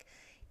 so like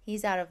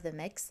he's out of the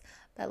mix.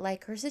 But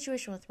like her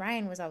situation with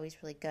Ryan was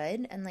always really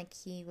good, and like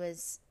he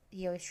always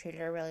treated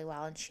her really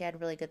well, and she had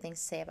really good things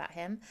to say about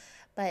him.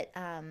 But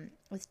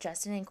with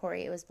Justin and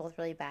Corey, it was both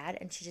really bad,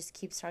 and she just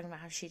keeps talking about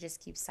how she just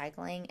keeps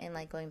cycling and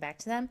like going back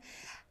to them.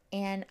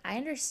 And I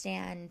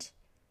understand,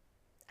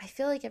 I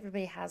feel like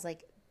everybody has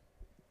like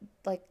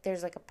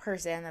there's like a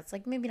person that's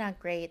like maybe not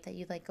great that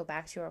you like go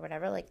back to or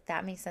whatever, like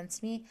that makes sense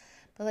to me.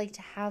 But like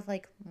to have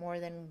like more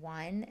than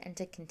one and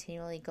to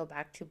continually go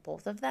back to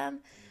both of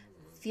them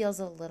feels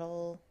a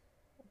little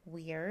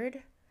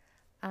weird.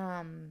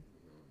 And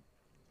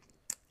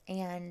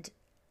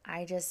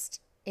I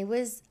just it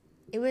was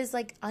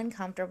like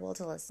uncomfortable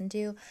to listen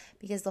to,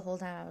 because the whole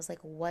time I was like,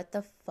 what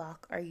the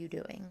fuck are you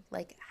doing?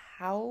 Like,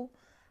 how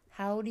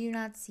do you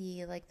not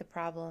see like the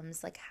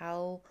problems? Like,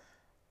 how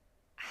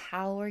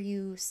are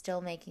you still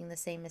making the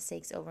same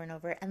mistakes over and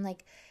over? And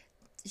like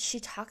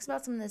she talks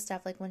about some of this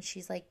stuff like when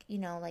she's like, you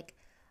know, like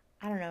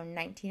I don't know,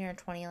 19 or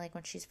 20, like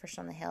when she's first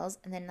on the hills,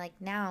 and then like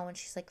now when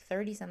she's like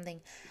 30 something,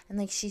 and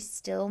like she's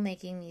still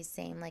making these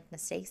same like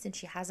mistakes, and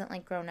she hasn't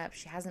like grown up,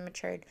 she hasn't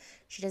matured,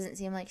 she doesn't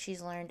seem like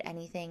she's learned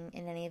anything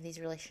in any of these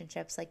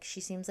relationships. Like, she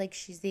seems like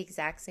she's the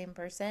exact same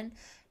person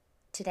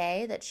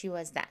today that she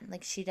was then.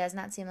 Like, she does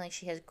not seem like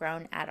she has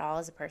grown at all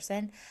as a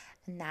person,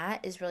 and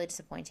that is really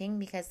disappointing,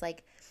 because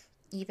like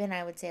even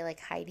I would say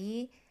like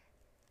Heidi,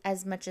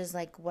 as much as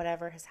like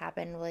whatever has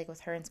happened like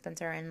with her and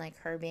Spencer, and like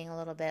her being a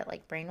little bit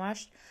like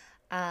brainwashed,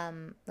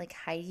 like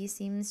Heidi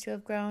seems to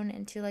have grown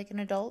into like an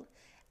adult,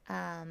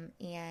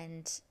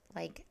 and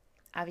like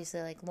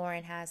obviously like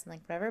Lauren has, and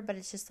like whatever, but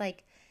it's just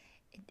like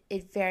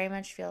it very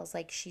much feels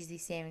like she's the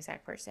same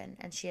exact person,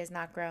 and she has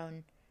not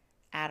grown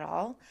at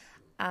all.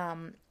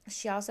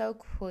 She also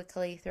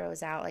quickly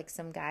throws out like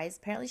some guys.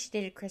 Apparently she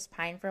dated Chris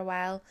Pine for a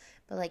while,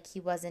 but like he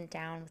wasn't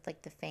down with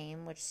like the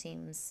fame, which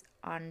seems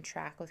on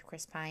track with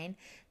Chris Pine.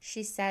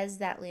 She says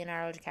that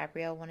Leonardo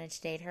DiCaprio wanted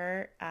to date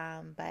her,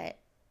 but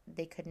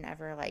they couldn't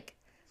ever like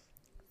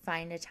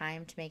find a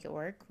time to make it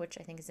work, which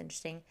I think is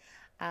interesting.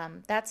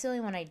 That's the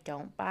only one I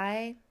don't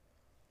buy.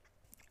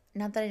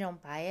 Not that I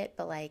don't buy it,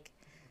 but like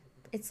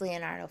it's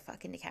Leonardo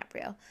fucking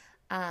DiCaprio.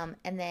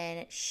 And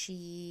then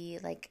she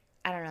like,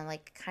 I don't know,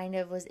 like kind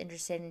of was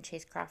interested in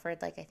Chase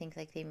Crawford. Like I think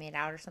like they made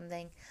out or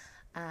something,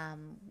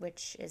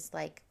 which is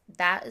like,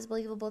 that is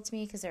believable to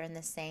me because they're in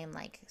the same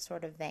like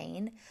sort of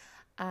vein.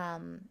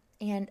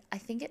 And I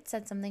think it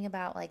said something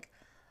about like,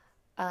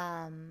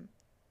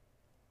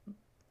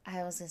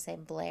 I was gonna say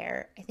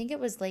Blair. I think it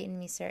was Leighton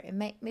Meester.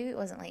 Maybe it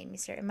wasn't Leighton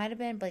Meester. It might have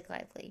been Blake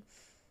Lively.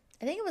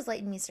 I think it was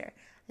Leighton Meester.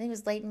 I think it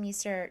was Leighton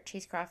Meester,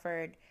 Chase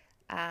Crawford,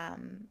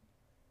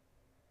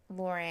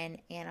 Lauren,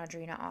 and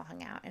Audrina all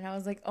hung out, and I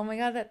was like, oh my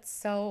god, that's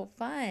so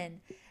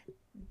fun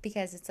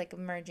because it's like a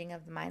merging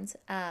of the minds.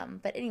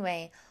 But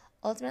anyway,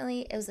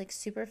 ultimately it was like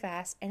super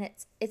fast, and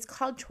it's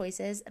called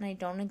Choices, and I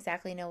don't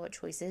exactly know what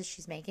choices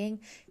she's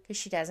making because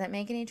she doesn't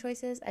make any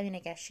choices. I mean, I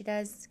guess she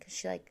does because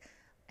she like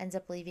ends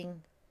up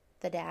leaving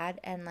the dad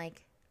and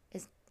like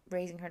is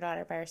raising her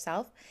daughter by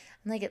herself,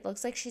 and like it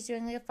looks like she's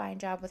doing like a fine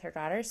job with her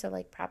daughter, so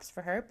like props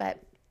for her. But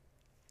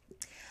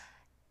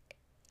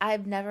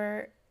I've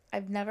never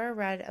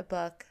read a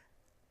book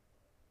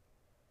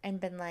and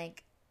been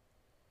like,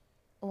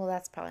 well,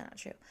 that's probably not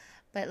true,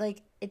 but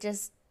like it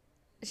just,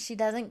 she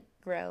doesn't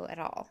grow at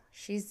all.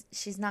 She's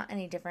not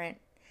any different,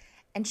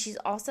 and she's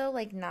also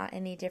like not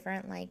any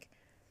different. Like,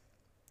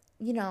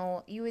 you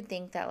know, you would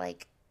think that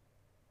like,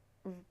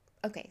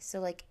 okay, so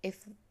like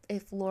if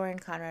Lauren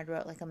Conrad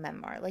wrote like a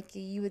memoir, like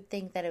you would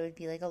think that it would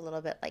be like a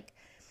little bit like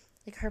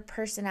her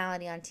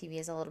personality on TV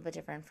is a little bit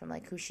different from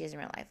like who she is in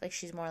real life. Like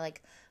she's more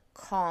like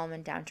calm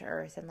and down to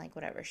earth and like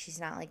whatever. She's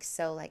not like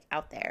so like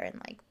out there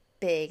and like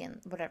big and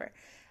whatever.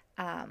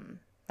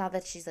 Not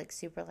that she's like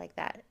super like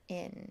that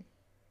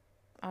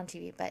on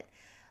TV, but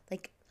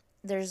like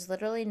there's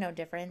literally no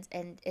difference,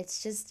 and it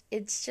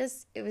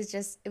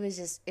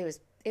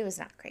was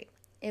not great.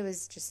 It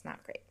was just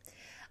not great.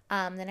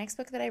 The next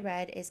book that I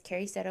read is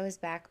Carrie Soto is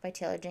Back by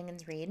Taylor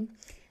Jenkins Reid.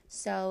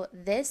 So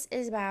this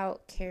is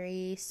about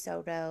Carrie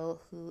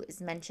Soto, who is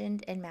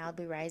mentioned in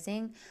Malibu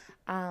Rising.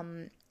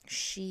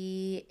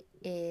 She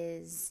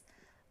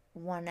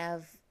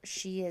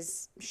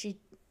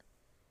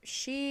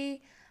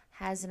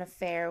has an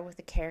affair with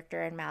a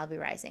character in Malibu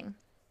Rising.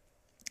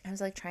 I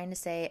was like trying to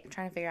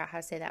figure out how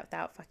to say that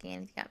without fucking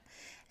anything up.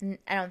 And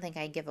I don't think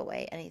I give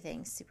away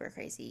anything super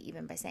crazy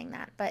even by saying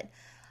that. But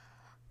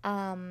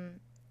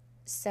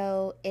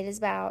so it is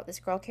about this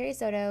girl, Carrie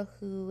Soto,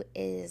 who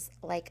is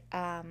like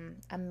a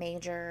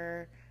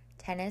major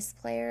tennis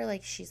player.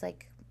 Like she's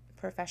like a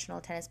professional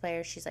tennis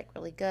player. She's like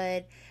really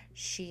good.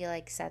 She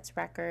like sets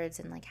records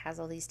and like has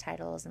all these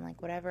titles and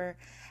like whatever.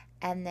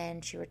 And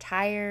then she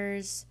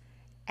retires,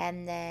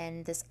 and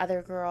then this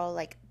other girl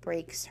like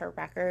breaks her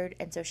record,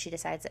 and so she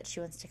decides that she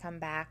wants to come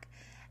back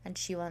and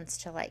she wants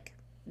to like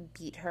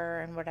beat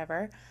her and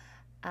whatever.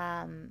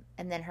 And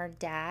then her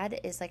dad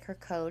is like her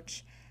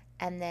coach,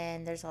 and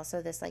then there's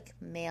also this like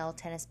male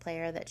tennis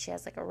player that she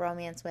has like a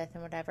romance with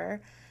and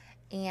whatever.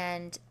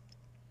 And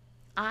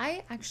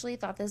I actually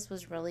thought this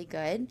was really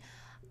good.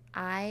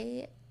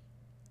 I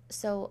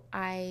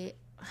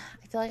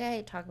feel like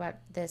I talk about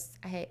this.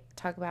 I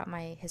talk about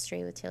my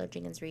history with Taylor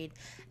Jenkins Reid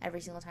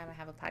every single time I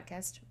have a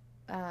podcast.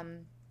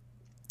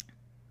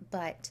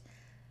 But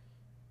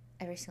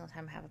every single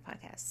time I have a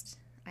podcast,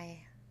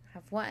 I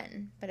have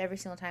one. But every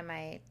single time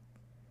I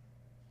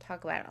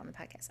talk about it on the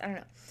podcast, I don't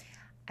know.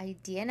 I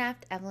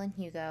DNF'd Evelyn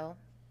Hugo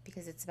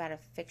because it's about a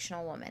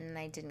fictional woman, and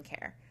I didn't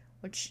care.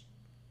 Which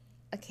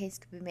a case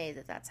could be made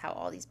that that's how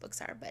all these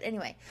books are. But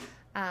anyway,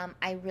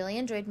 I really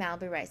enjoyed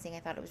Malibu Rising. I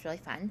thought it was really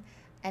fun.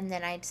 And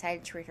then I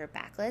decided to read her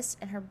backlist,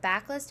 and her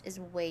backlist is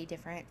way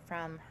different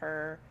from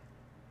her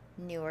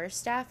newer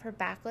stuff. Her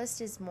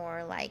backlist is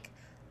more like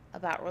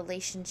about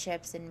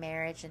relationships and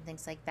marriage and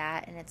things like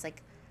that, and it's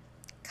like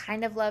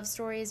kind of love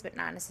stories, but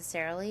not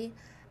necessarily.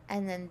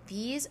 And then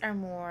these are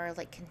more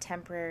like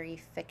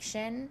contemporary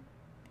fiction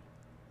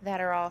that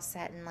are all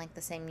set in like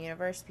the same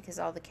universe because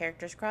all the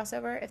characters cross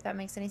over, if that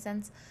makes any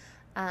sense.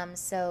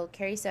 So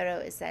Carrie Soto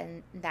is set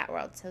in that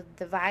world. So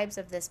the vibes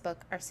of this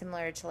book are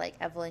similar to like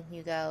Evelyn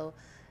Hugo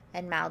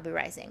and Malibu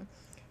Rising.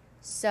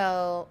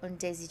 So, and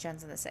Daisy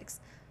Jones and the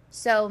Six.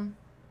 So,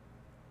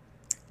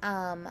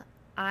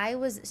 I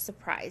was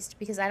surprised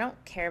because I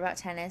don't care about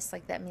tennis.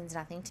 Like that means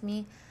nothing to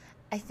me.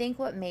 I think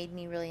what made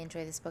me really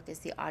enjoy this book is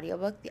the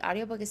audiobook. The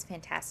audiobook is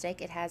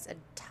fantastic. It has a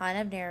ton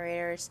of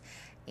narrators,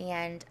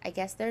 and I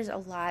guess there's a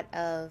lot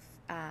of,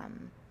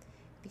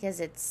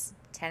 because it's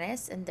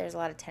tennis and there's a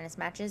lot of tennis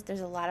matches,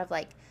 there's a lot of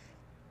like,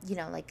 you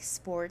know, like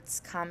sports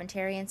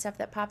commentary and stuff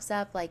that pops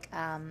up, like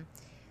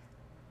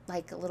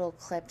little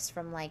clips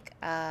from like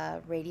a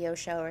radio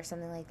show or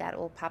something like that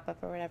will pop up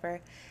or whatever.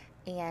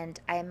 And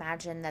I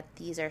imagine that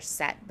these are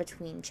set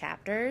between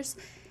chapters,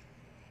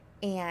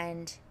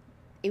 and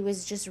it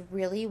was just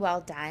really well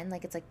done.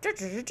 Like it's like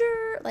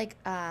like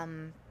I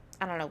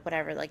don't know,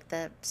 whatever like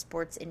the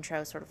sports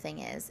intro sort of thing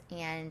is.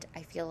 And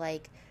I feel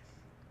like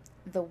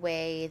the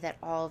way that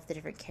all of the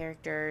different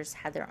characters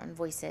had their own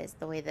voices,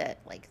 the way that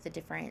like the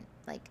different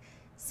like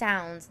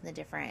sounds and the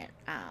different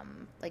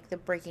like the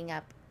breaking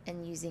up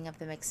and using of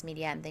the mixed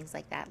media and things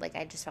like that, like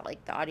I just felt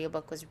like the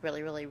audiobook was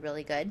really, really,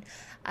 really good.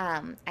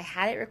 I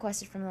had it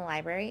requested from the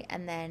library,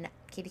 and then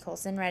Katie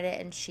Colson read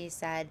it and she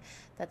said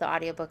that the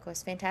audiobook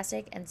was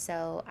fantastic, and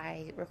so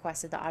I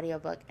requested the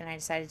audiobook, and I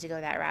decided to go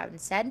that route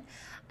instead.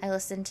 I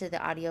listened to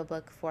the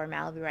audiobook for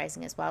Malibu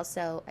Rising as well,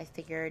 so I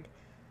figured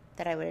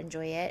that I would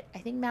enjoy it. I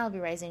think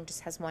Malibu Rising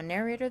just has one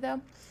narrator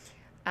though.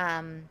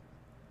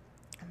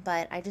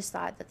 But I just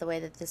thought that the way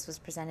that this was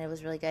presented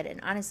was really good. And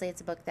honestly,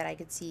 it's a book that I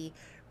could see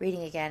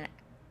reading again,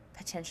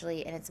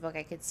 potentially, and it's a book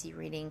I could see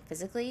reading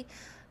physically.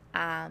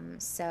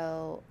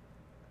 So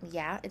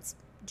yeah, it's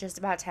just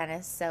about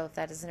tennis. So if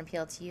that doesn't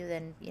appeal to you,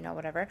 then,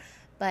 whatever.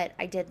 But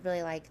I did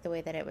really like the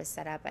way that it was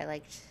set up. I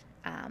liked,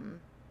 I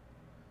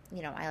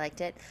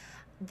liked it.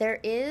 There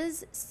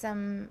is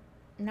some,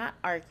 not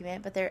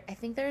argument, but I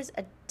think there's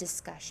a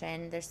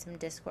discussion, there's some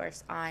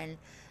discourse on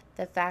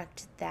the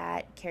fact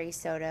that Carrie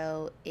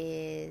Soto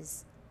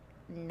is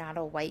not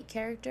a white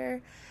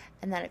character,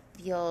 and that it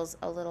feels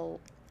a little,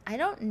 I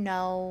don't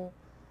know,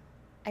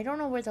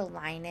 where the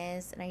line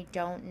is, and I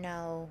don't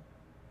know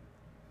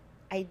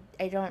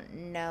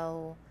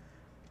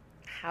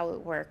how it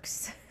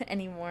works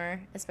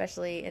anymore,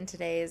 especially in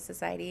today's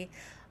society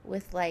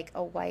with like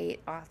a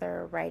white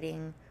author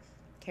writing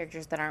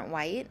characters that aren't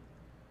white,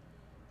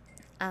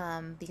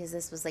 because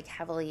this was like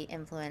heavily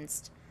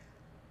influenced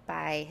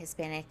by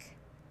Hispanic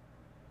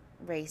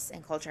race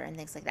and culture and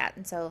things like that.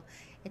 And so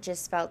it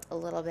just felt a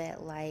little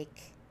bit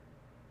like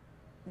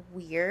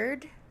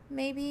weird,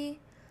 maybe.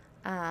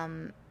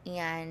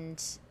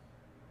 And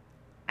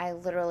I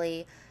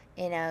literally,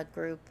 in a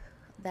group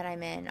that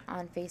I'm in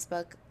on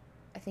Facebook,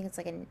 I think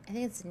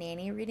it's a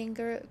nanny reading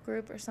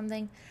group or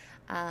something.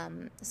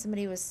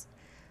 Somebody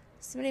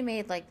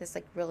made like this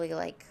like really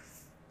like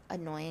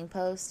annoying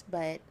post,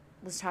 but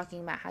was talking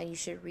about how you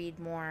should read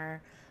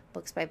more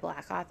books by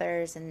Black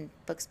authors and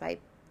books by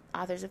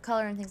authors of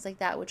color and things like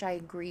that, which I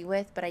agree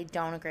with, but I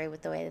don't agree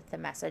with the way that the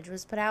message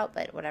was put out,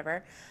 but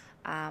whatever.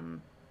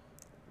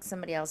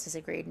 Somebody else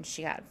disagreed and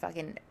she got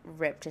fucking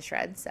ripped to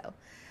shreds. So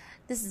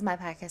this is my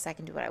podcast. I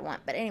can do what I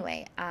want. But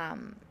anyway,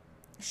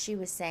 she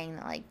was saying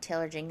that like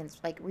Taylor Jenkins,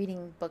 like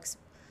reading books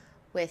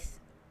with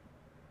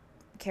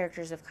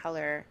characters of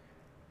color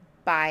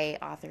by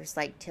authors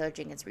like Taylor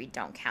Jenkins Reid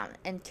don't count.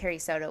 And Carrie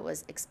Soto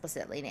was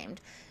explicitly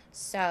named.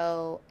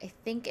 So I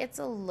think it's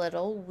a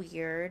little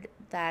weird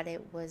that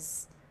it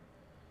was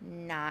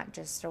not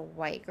just a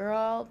white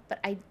girl, but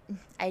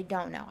I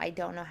don't know. I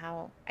don't know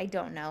how. I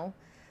don't know.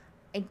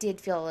 It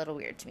did feel a little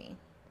weird to me.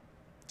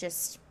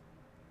 Just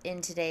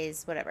in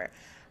today's whatever.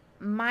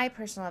 My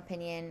personal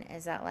opinion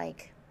is that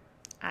like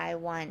I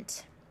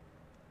want,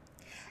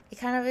 it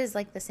kind of is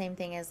like the same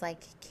thing as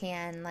like,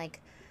 can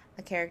like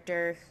a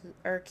character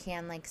or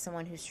can like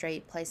someone who's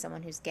straight play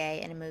someone who's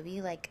gay in a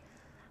movie? Like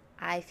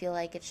I feel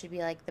like it should be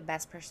like the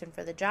best person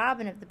for the job,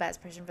 and if the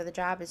best person for the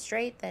job is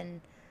straight,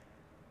 then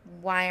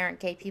why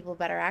aren't gay people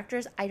better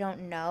actors? I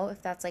don't know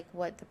if that's like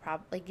what the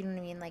problem, like, you know what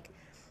I mean? Like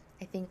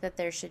I think that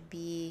there should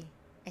be,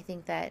 I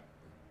think that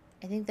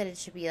it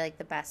should be like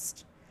the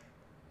best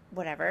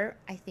whatever.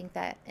 I think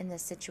that in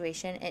this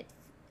situation it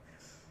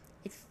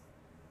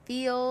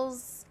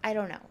feels, I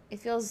don't know. It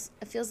feels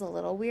a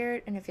little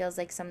weird, and it feels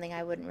like something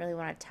I wouldn't really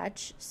want to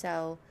touch.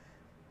 So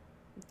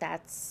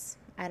that's,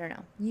 I don't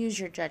know. Use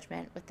your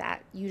judgment with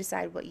that. You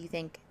decide what you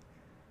think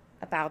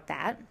about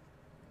that.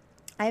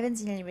 I haven't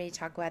seen anybody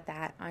talk about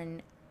that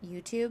on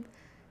YouTube,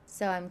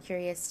 so I'm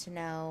curious to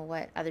know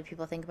what other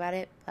people think about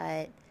it,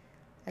 but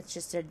that's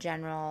just a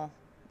general,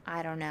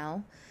 I don't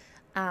know.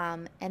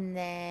 And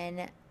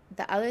then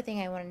the other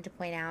thing I wanted to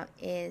point out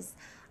is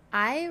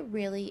I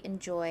really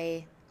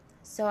enjoy,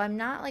 so I'm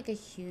not like a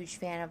huge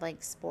fan of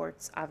like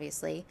sports,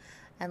 obviously,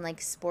 and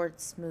like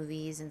sports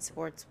movies and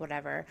sports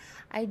whatever.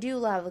 I do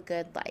love a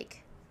good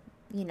like,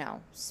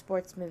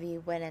 sports movie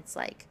when it's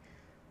like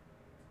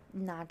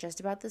not just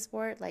about the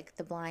sport, like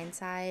The Blind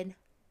Side.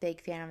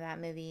 Big fan of that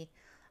movie,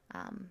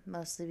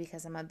 mostly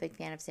because I'm a big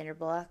fan of Sandra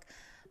Bullock.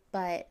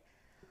 But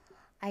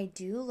I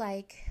do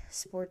like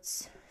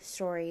sports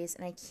stories,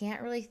 and I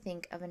can't really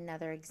think of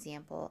another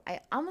example. I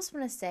almost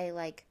want to say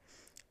like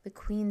The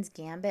Queen's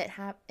Gambit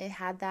it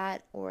had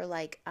that, or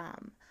like I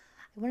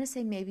want to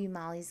say maybe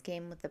Molly's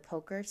Game with the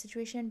poker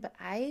situation. But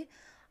I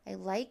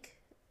like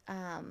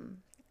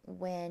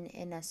when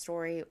in a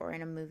story or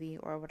in a movie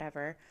or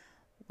whatever,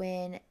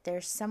 when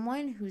there's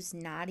someone who's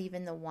not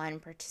even the one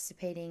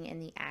participating in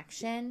the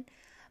action,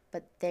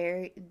 but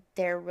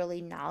they're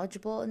really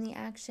knowledgeable in the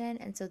action,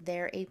 and so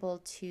they're able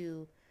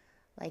to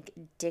like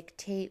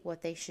dictate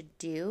what they should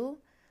do.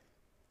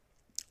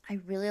 I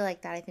really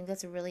like that. I think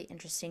that's a really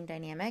interesting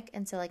dynamic.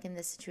 And so like in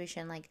this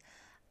situation, like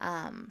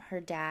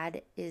her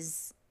dad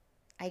is,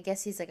 I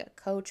guess he's like a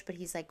coach, but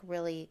he's like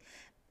really,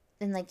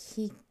 and like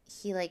he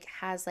like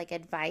has like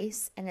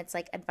advice, and it's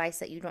like advice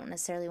that you don't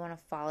necessarily want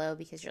to follow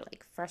because you're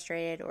like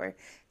frustrated or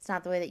it's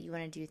not the way that you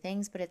want to do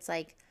things, but it's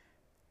like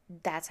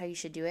that's how you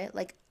should do it.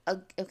 Like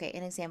okay,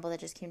 an example that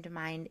just came to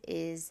mind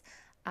is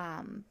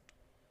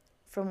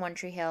from One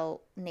Tree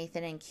Hill,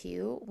 Nathan and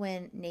Q,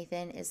 when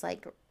Nathan is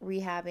like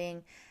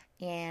rehabbing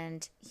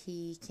and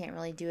he can't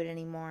really do it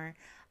anymore,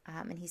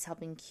 and he's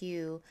helping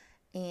Q,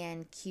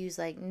 and Q's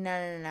like,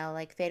 no,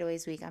 like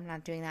fadeaway's weak, I'm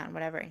not doing that and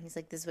whatever, and he's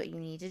like, this is what you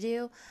need to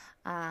do.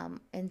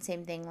 And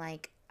same thing,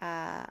 like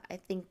I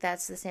think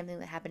that's the same thing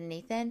that happened to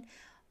Nathan,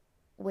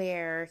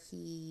 where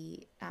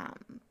he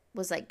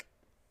was like,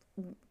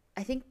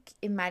 I think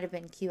it might have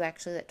been Q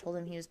actually that told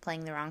him he was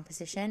playing the wrong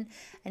position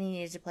and he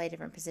needed to play a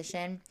different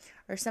position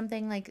or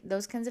something, like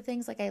those kinds of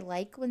things. Like I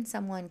like when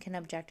someone can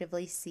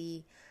objectively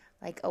see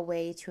like a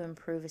way to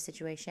improve a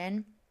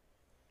situation,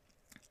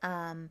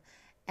 and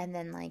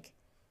then like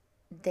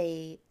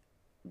they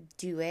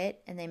do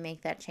it and they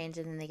make that change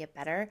and then they get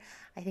better.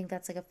 I think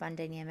that's like a fun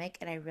dynamic,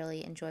 and I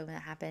really enjoy when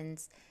that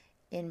happens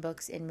in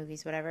books, in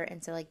movies, whatever.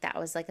 And so like that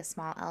was like a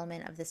small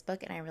element of this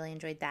book, and I really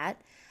enjoyed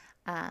that.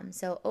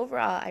 So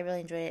overall, I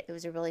really enjoyed it. It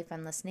was a really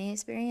fun listening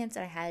experience,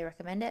 and I highly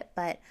recommend it,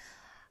 but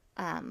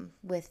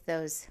with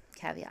those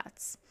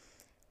caveats.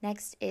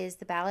 Next is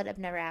The Ballad of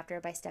Never After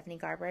by Stephanie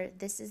Garber.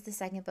 This is the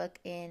second book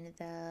in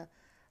the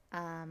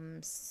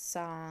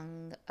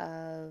song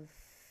of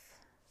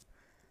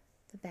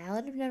The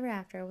Ballad of Never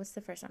After. What's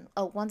the first one?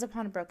 Oh, Once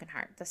Upon a Broken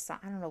Heart. The song.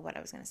 I don't know what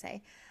I was going to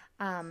say.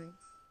 And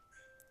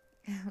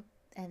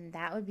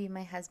that would be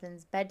my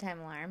husband's bedtime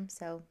alarm.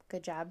 So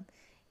good job.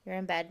 You're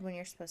in bed when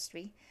you're supposed to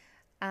be.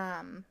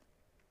 I'm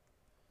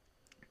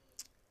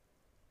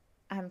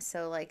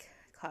so like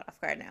caught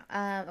off guard now.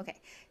 Okay.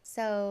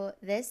 So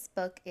this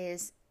book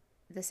is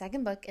the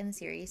second book in the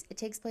series. It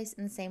takes place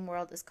in the same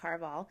world as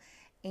Caraval.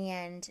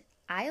 And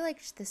I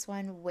liked this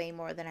one way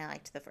more than I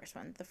liked the first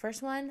one. The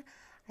first one,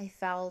 I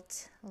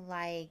felt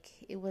like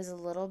it was a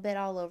little bit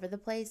all over the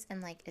place,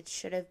 and like it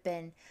should have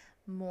been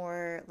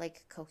more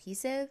like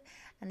cohesive,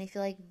 and I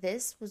feel like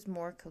this was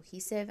more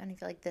cohesive, and I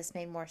feel like this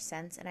made more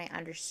sense, and I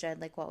understood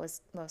like what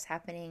was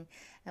happening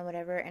and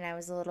whatever, and I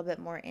was a little bit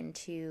more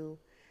into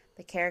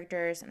the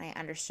characters, and I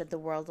understood the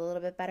world a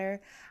little bit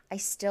better. I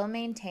still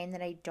maintain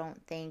that I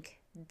don't think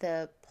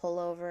the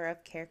pullover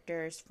of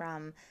characters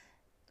from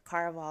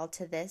Caraval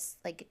to this,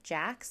 like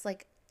Jax,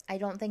 like I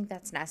don't think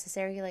that's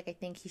necessary. Like I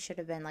think he should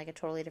have been like a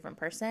totally different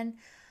person,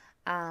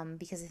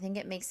 because I think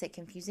it makes it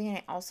confusing, and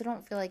I also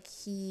don't feel like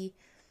he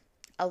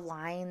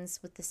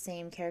aligns with the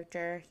same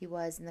character he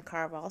was in the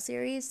Caraval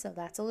series, so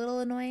that's a little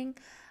annoying.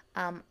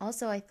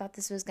 Also, I thought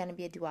this was going to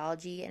be a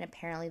duology, and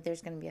apparently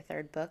there's going to be a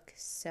third book,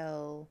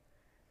 so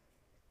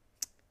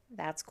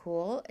that's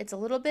cool. It's a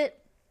little bit,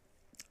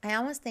 I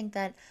almost think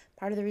that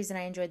part of the reason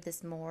I enjoyed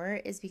this more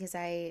is because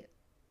I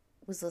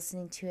was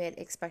listening to it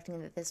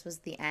expecting that this was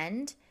the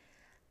end.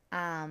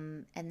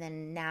 And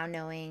then now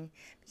knowing,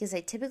 because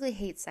I typically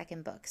hate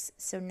second books,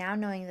 so now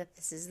knowing that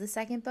this is the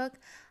second book,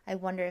 I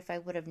wonder if I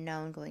would have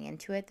known going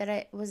into it that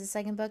it was a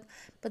second book.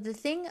 But the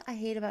thing I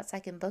hate about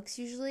second books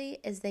usually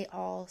is they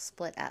all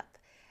split up,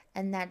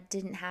 and that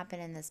didn't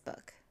happen in this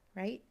book,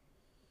 right?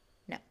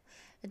 No,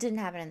 it didn't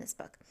happen in this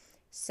book.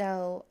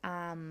 So,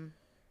 and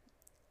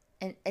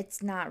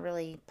it's not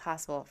really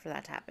possible for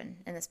that to happen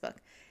in this book.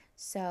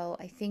 So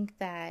I think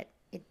that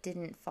it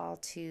didn't fall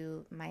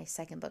to my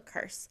second book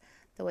curse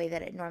the way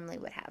that it normally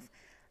would have.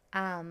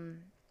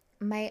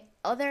 My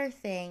other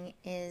thing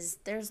is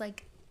there's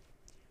like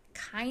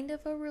kind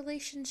of a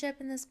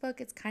relationship in this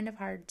book. It's kind of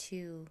hard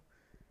to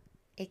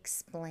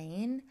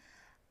explain.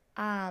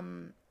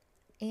 And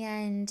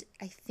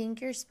I think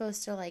you're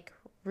supposed to like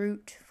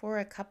root for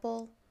a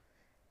couple,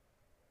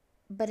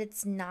 but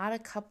it's not a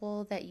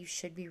couple that you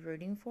should be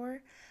rooting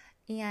for.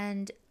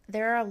 And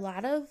there are a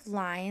lot of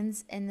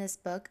lines in this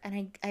book,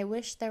 and I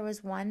wish there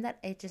was one that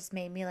it just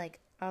made me like,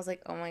 I was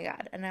like, oh my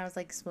God. And I was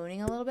like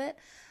swooning a little bit.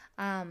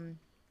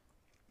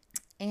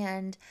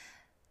 And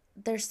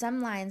there's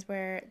some lines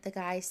where the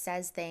guy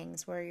says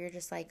things where you're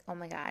just like, oh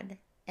my God.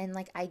 And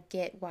like, I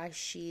get why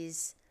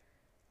she's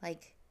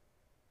like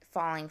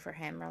falling for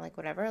him or like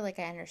whatever. Like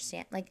I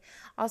understand. Like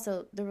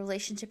also the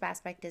relationship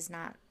aspect is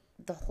not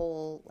the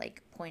whole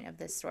like point of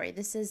this story.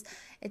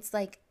 It's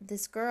like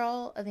this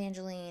girl,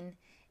 Evangeline,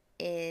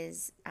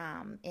 is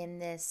in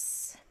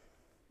this,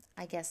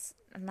 I guess,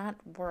 not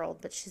world,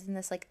 but she's in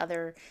this like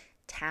other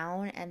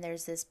town, and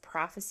there's this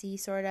prophecy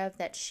sort of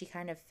that she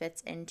kind of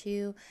fits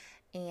into,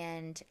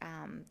 and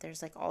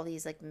there's like all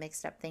these like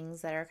mixed up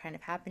things that are kind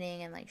of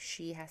happening, and like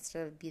she has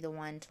to be the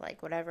one to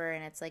like whatever,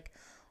 and it's like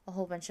a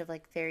whole bunch of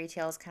like fairy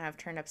tales kind of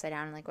turned upside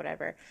down and like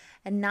whatever,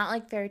 and not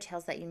like fairy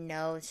tales that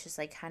it's just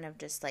like kind of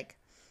just like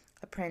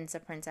a prince, a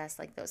princess,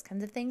 like those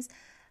kinds of things.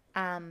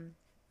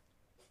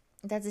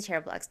 That's a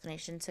terrible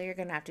explanation, so you're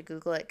gonna have to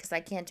Google it because I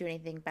can't do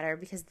anything better,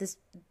 because this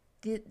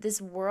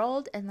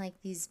world and like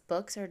these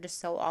books are just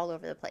so all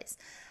over the place.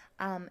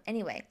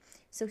 Anyway,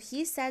 so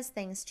he says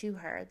things to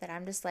her that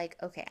I'm just like,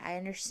 okay, I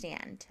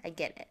understand, I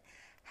get it.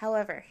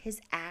 However, his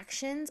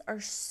actions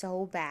are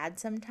so bad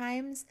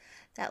sometimes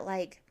that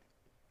like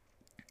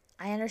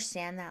I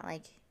understand that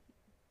like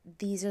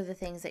these are the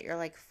things that you're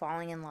like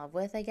falling in love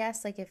with, I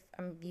guess, like if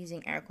I'm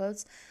using air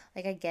quotes,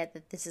 like I get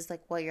that this is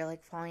like what you're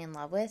like falling in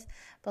love with,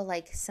 but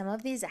like some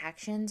of these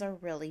actions are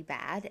really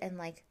bad and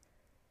like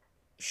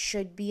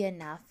should be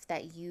enough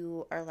that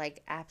you are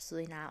like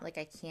absolutely not, like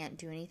I can't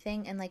do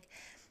anything. And like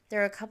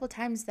there are a couple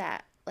times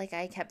that like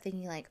I kept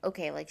thinking like,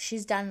 okay, like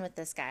she's done with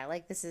this guy,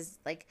 like this is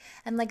like,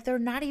 and like they're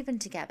not even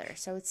together,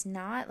 so it's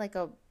not like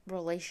a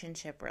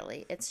relationship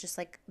really, it's just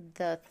like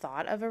the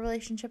thought of a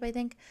relationship, I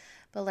think.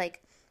 But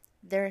like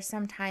there are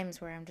some times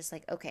where I'm just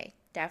like, okay,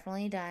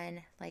 definitely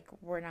done. Like,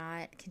 we're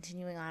not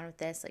continuing on with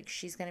this. Like,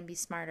 she's going to be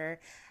smarter.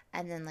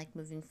 And then, like,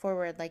 moving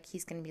forward, like,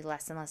 he's going to be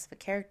less and less of a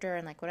character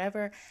and, like,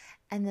 whatever.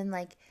 And then,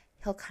 like,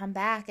 he'll come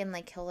back and,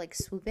 like, he'll, like,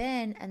 swoop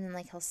in and then,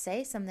 like, he'll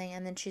say something.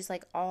 And then she's,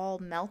 like, all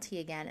melty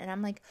again. And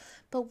I'm like,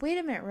 but wait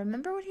a minute.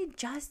 Remember what he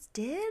just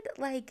did?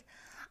 Like,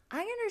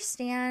 I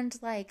understand,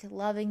 like,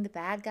 loving the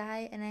bad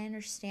guy. And I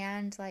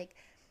understand, like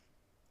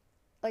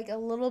a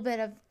little bit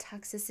of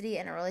toxicity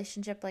in a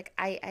relationship. Like,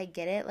 I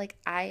get it. Like,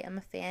 I am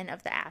a fan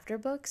of the after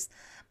books,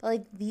 but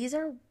like these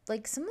are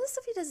like some of the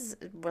stuff he does is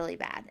really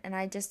bad and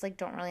I just like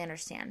don't really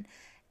understand.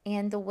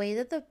 And the way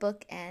that the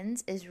book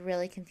ends is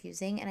really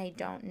confusing and I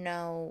don't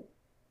know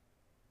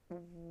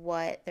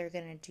what they're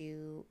gonna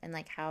do and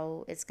like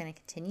how it's gonna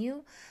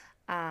continue.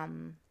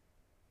 Um,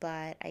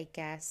 but I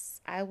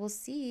guess I will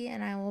see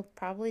and I will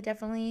probably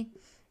definitely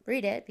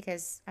read it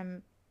because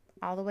I'm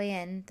all the way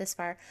in this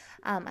far.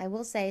 I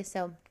will say,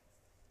 so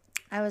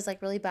I was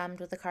like really bummed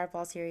with the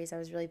Caraval series. I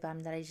was really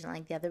bummed that I didn't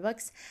like the other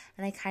books.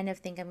 And I kind of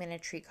think I'm going to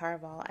treat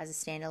Caraval as a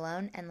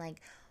standalone. And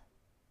like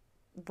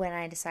when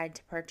I decide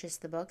to purchase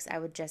the books, I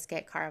would just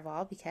get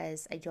Caraval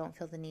because I don't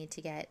feel the need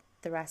to get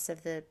the rest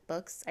of the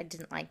books. I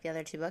didn't like the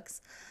other two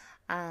books.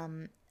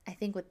 I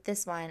think with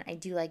this one, I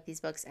do like these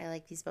books. I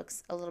like these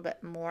books a little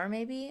bit more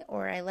maybe,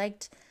 or I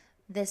liked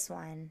this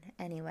one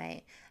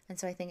anyway. And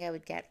so I think I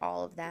would get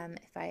all of them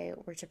if I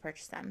were to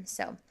purchase them.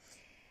 So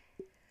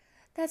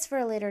that's for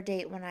a later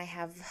date when I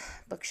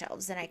have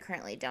bookshelves and I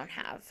currently don't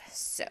have.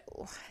 So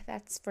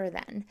that's for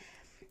then.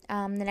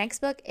 The next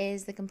book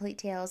is The Complete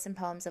Tales and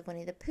Poems of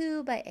Winnie the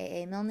Pooh by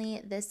A. A.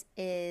 Milne. This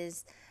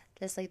is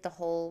just like the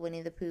whole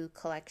Winnie the Pooh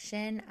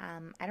collection.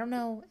 I don't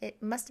know.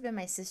 It must have been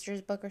my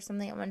sister's book or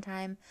something at one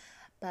time,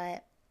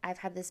 but I've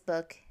had this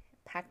book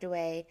packed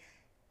away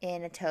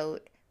in a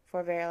tote for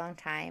a very long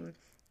time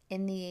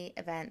in the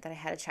event that I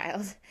had a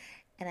child.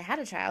 And I had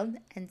a child,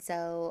 and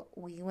so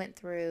we went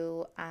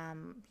through,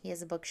 he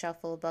has a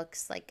bookshelf full of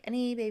books like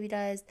any baby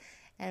does,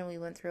 and we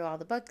went through all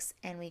the books,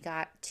 and we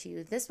got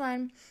to this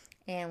one,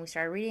 and we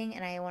started reading,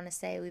 and I want to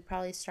say we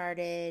probably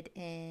started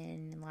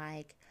in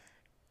like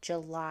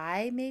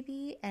July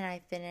maybe, and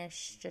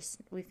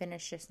we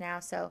finished just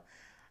now, so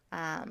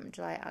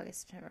July,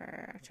 August,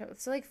 September, October,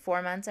 so like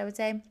 4 months I would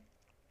say,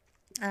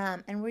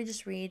 and we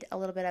just read a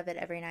little bit of it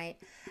every night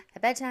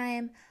at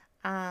bedtime.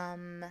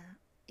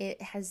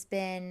 It has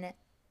been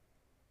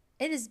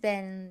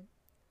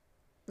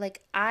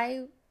like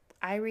I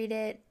read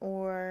it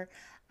or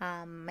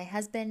my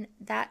husband.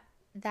 That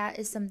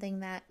is something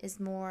that is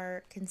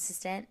more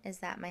consistent, is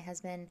that my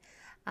husband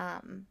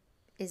um,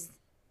 is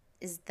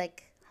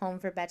like home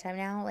for bedtime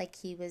now. Like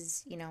he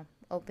was,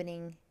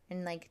 opening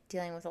and like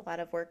dealing with a lot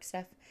of work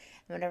stuff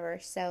and whatever.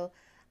 So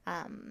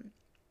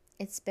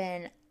it's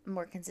been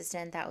more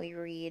consistent that we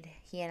read,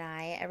 he and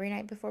I, every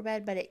night before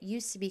bed, but it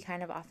used to be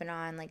kind of off and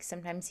on. Like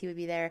sometimes he would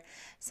be there,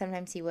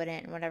 sometimes he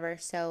wouldn't, and whatever.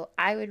 So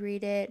I would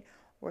read it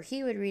or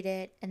he would read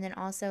it. And then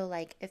also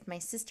like if my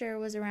sister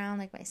was around,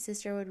 like my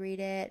sister would read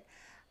it.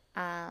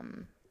 I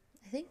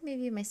think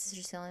maybe my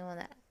sister's the only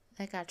one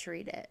that got to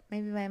read it.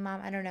 Maybe my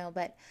mom, I don't know,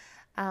 but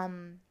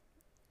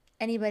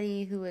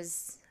anybody who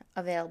was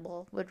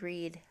available would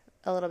read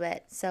a little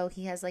bit. So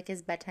he has like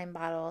his bedtime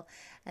bottle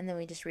and then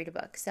we just read a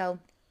book. So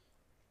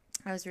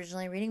I was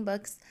originally reading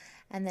books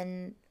and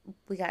then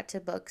we got to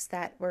books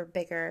that were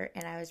bigger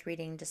and I was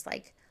reading just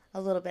like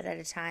a little bit at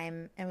a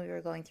time and we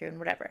were going through and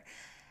whatever.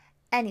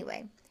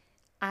 Anyway,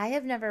 I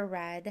have never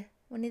read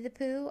Winnie the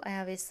Pooh. I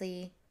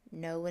obviously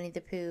know Winnie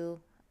the Pooh.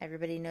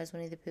 Everybody knows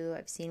Winnie the Pooh.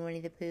 I've seen Winnie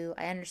the Pooh.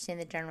 I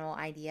understand the general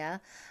idea,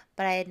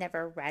 but I had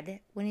never read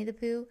Winnie the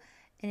Pooh.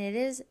 And it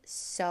is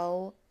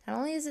so, not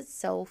only is it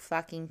so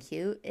fucking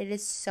cute, it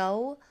is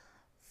so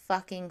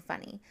fucking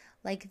funny.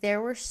 Like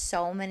there were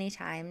so many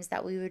times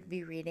that we would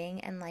be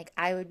reading and like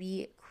I would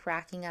be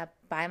cracking up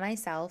by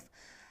myself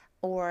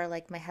or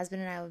like my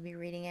husband and I would be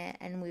reading it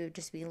and we would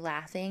just be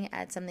laughing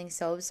at something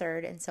so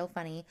absurd and so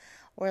funny,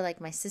 or like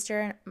my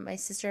sister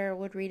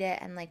would read it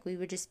and like we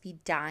would just be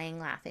dying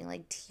laughing,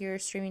 like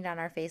tears streaming down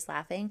our face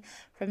laughing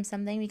from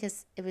something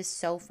because it was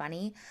so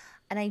funny.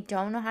 And I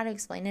don't know how to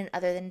explain it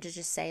other than to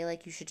just say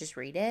like you should just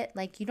read it.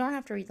 Like you don't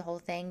have to read the whole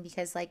thing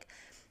because like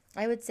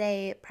I would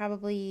say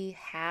probably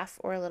half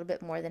or a little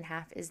bit more than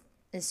half is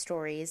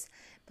stories,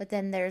 but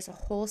then there's a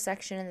whole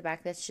section in the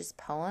back that's just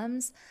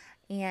poems,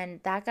 and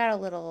that got a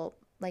little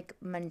like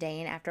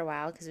mundane after a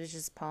while because it was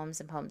just poems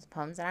and poems and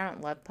poems, and I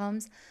don't love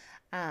poems.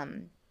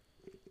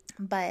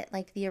 But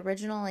like the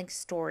original like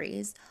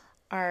stories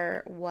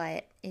are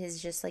what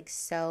is just like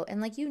so,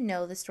 and like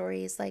the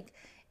stories, like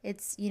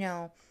it's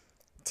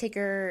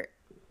Tigger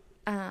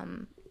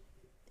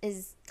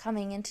is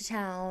coming into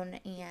town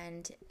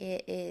and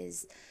it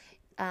is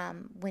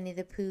Winnie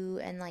the Pooh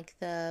and like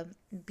the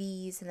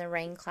bees and the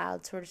rain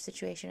cloud sort of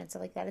situation and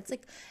stuff like that. It's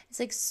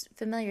like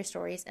familiar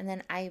stories. And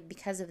then I,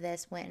 because of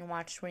this, went and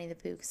watched Winnie the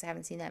Pooh because I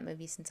haven't seen that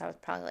movie since I was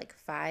probably like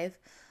 5.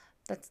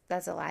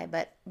 That's a lie,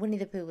 but Winnie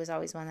the Pooh was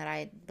always one that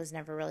I was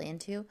never really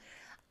into.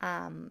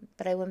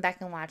 But I went back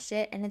and watched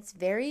it, and it's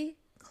very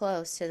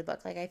close to the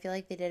book. Like, I feel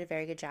like they did a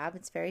very good job.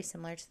 It's very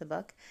similar to the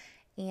book.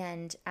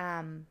 And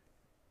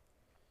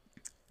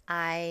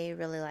I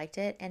really liked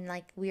it. And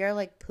like, we are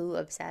like Pooh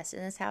obsessed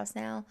in this house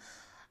now.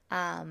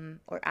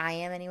 Or I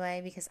am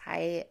anyway, because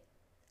I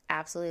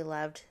absolutely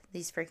loved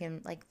these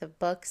freaking, like, the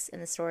books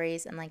and the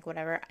stories and like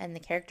whatever and the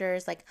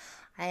characters. Like,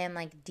 I am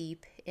like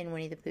deep in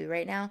Winnie the Pooh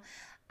right now.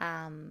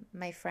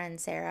 My friend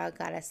Sarah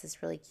got us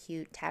this really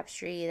cute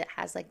tapestry that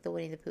has like the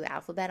Winnie the Pooh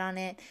alphabet on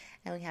it,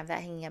 and we have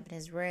that hanging up in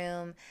his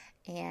room.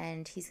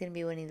 And he's gonna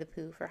be Winnie the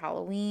Pooh for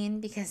Halloween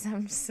because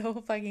I'm so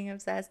fucking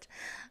obsessed.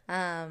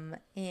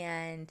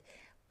 And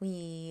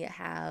we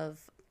have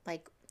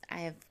like, I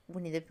have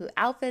Winnie the Pooh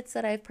outfits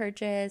that I've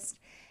purchased,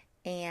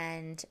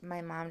 and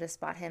my mom just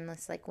bought him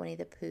this like Winnie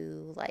the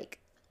Pooh, like,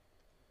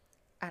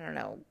 I don't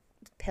know,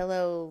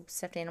 pillow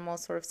stuffed animal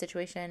sort of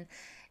situation.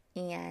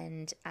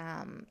 And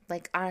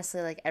like, honestly,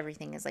 like,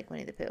 everything is like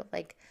Winnie the Pooh.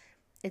 Like,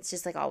 it's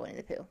just like all Winnie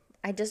the Pooh.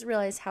 I just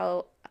realized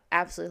how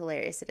absolutely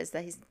hilarious it is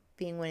that he's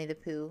being Winnie the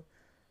Pooh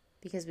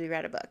because we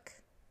read a book.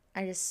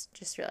 I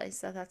just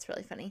realized that that's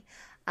really funny.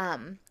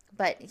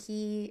 But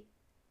he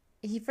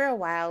for a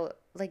while,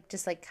 like,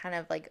 just like kind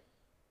of like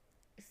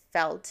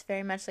felt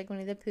very much like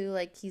Winnie the Pooh.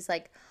 Like, he's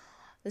like,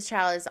 this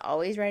child is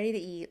always ready to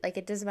eat. Like,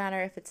 it doesn't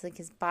matter if it's like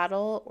his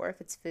bottle or if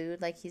it's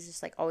food. Like, he's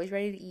just like always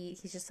ready to eat.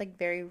 He's just like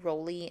very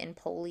roly and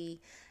poly,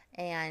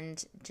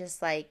 and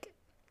just like,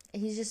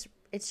 he's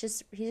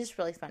just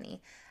really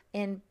funny.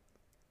 And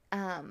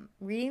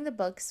reading the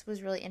books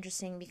was really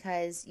interesting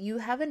because you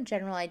have a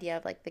general idea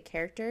of like the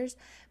characters,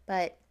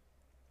 but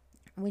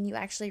when you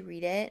actually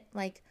read it,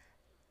 like,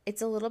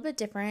 it's a little bit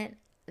different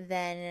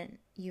than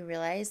you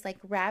realize. Like,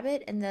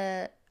 Rabbit in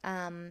the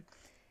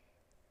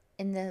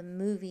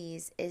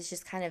movies is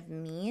just kind of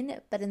mean,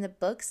 but in the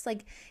books,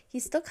 like,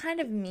 he's still kind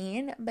of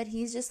mean, but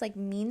he's just like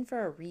mean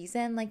for a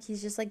reason. Like,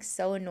 he's just like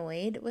so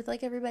annoyed with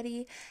like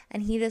everybody,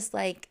 and he just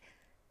like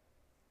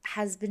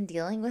has been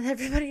dealing with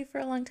everybody for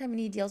a long time, and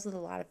he deals with a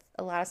lot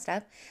of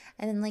stuff.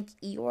 And then like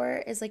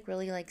Eeyore is like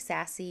really like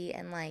sassy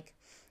and like,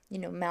 you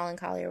know,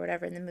 melancholy or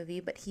whatever in the movie,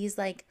 but he's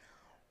like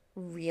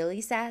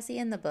really sassy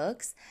in the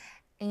books.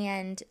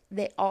 And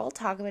they all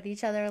talk about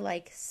each other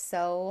like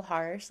so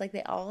harsh. Like,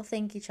 they all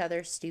think each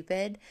other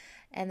stupid,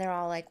 and they're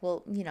all like,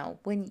 well, you know,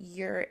 when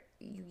you're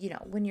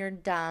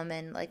dumb,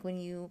 and like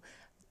when you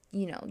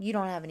know, you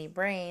don't have any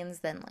brains,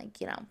 then like,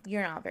 you know,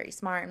 you're not very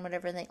smart and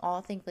whatever. And they all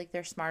think like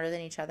they're smarter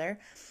than each other.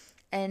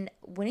 And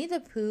Winnie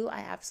the Pooh, I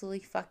absolutely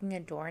fucking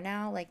adore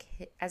now, like,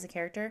 as a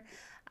character,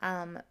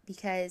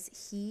 because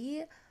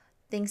he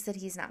thinks that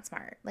he's not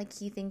smart. Like,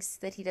 he thinks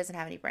that he doesn't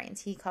have any brains.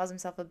 He calls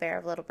himself a bear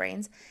of little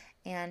brains,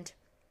 and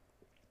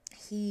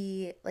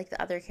he, like,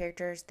 the other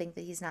characters think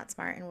that he's not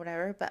smart and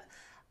whatever, but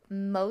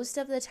most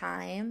of the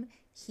time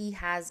he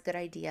has good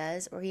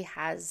ideas, or he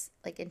has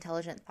like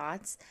intelligent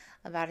thoughts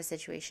about a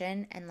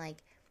situation, and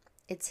like,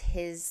 it's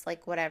his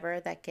like whatever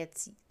that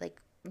gets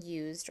like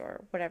used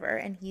or whatever.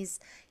 And he's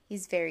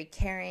very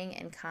caring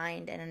and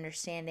kind and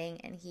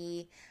understanding, and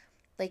he,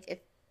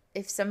 like,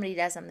 if somebody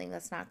does something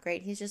that's not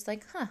great, he's just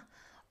like, huh.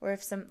 Or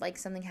if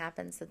something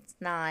happens that's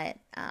not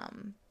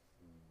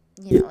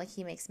you know, like,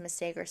 he makes a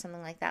mistake or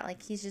something like that,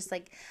 like, he's just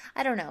like,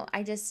 I don't know,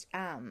 I just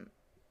I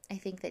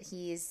think that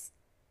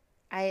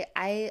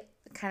I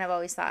kind of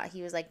always thought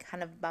he was like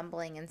kind of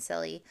bumbling and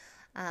silly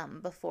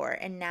before,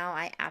 and now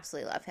I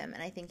absolutely love him.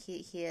 And I think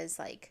he is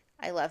like,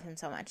 I love him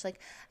so much. Like,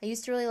 I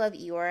used to really love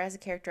Eeyore as a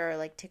character, or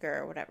like Tigger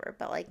or whatever,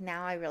 but like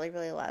now I really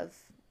really love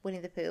Winnie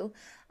the Pooh.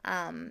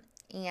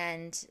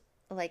 And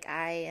like,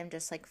 I am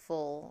just like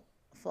full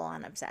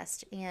on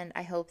obsessed, and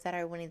I hope that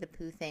our Winnie the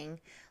Pooh thing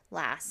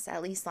lasts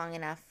at least long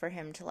enough for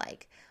him to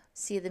like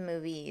see the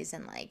movies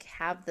and like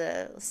have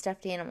the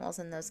stuffed animals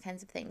and those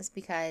kinds of things,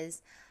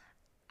 because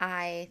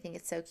I think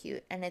it's so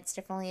cute, and it's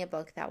definitely a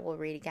book that we'll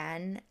read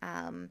again.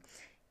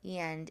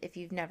 And if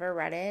you've never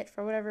read it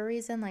for whatever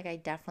reason, like, I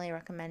definitely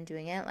recommend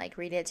doing it. Like,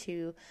 read it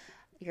to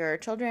your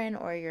children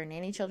or your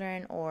nanny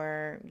children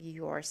or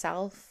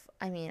yourself.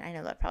 I mean, I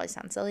know that probably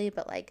sounds silly,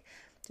 but like,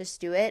 just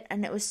do it.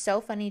 And it was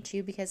so funny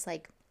too, because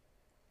like,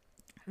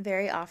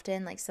 very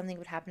often like something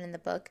would happen in the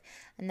book,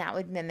 and that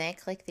would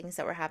mimic like things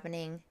that were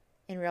happening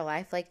in real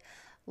life. Like,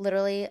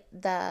 literally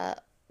the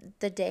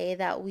day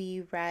that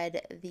we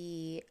read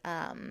the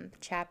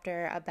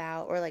chapter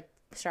about, or like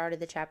started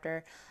the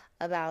chapter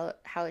about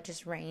how it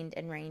just rained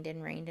and rained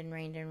and rained and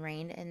rained and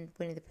rained in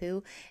Winnie the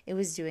Pooh, it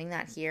was doing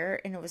that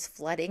here, and it was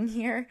flooding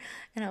here,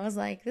 and I was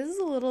like, this is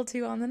a little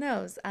too on the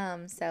nose.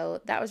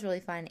 So that was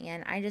really fun,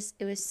 and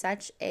it was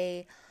such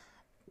a,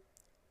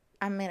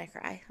 I'm gonna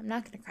cry. I'm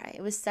not gonna cry.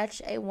 It was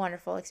such a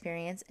wonderful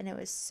experience, and it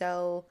was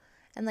so,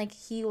 and like,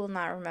 he will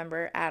not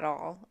remember at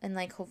all, and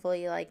like,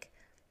 hopefully like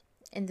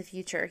in the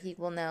future he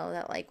will know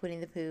that like Winnie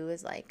the Pooh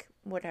is like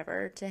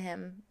whatever to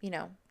him, you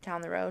know,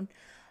 down the road.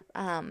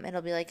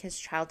 It'll be like his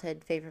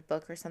childhood favorite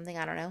book or something,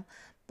 I don't know.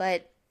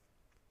 But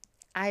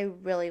I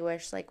really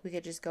wish like we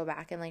could just go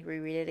back and like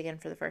reread it again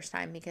for the first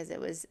time, because it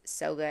was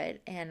so good,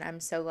 and I'm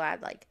so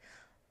glad like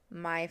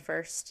my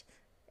first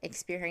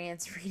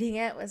experience reading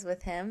it was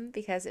with him,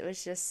 because it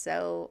was just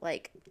so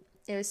like,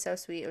 It was so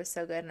sweet. It was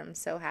so good, and I'm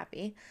so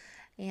happy.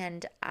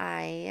 And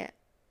I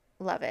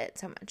love it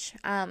so much.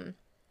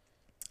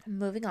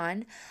 Moving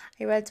on,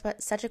 I read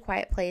Such a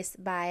Quiet Place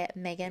by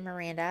Megan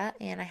Miranda,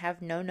 and I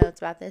have no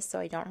notes about this, so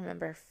I don't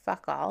remember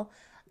fuck all.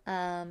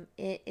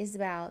 It is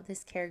about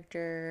this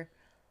character.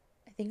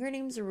 I think her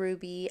name's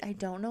Ruby. I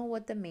don't know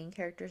what the main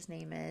character's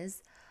name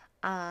is.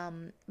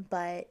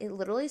 But it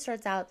literally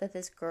starts out that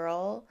this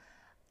girl,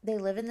 they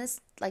live in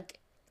this, like,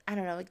 I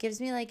don't know, it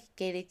gives me like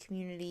gated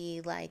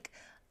community, like,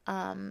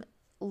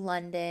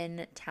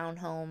 London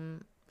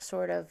townhome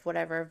sort of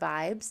whatever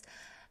vibes.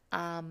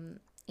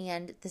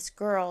 And this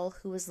girl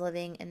who was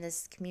living in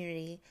this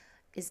community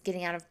is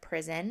getting out of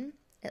prison.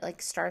 It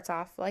like starts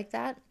off like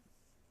that.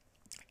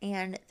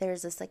 And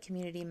there's this like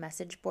community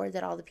message board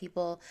that all the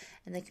people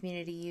in the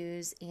community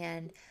use,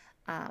 and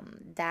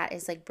that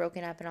is like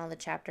broken up in all the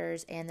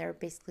chapters, and they're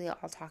basically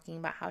all talking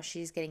about how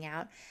she's getting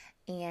out,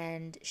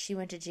 and she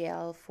went to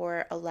jail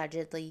for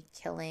allegedly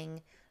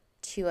killing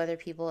two other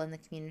people in the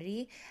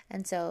community,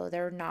 and so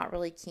they're not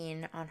really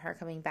keen on her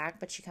coming back,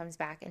 but she comes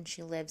back and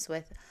she lives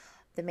with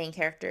the main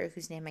character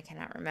whose name I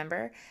cannot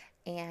remember,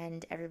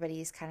 and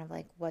everybody's kind of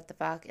like, what the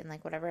fuck, and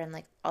like whatever, and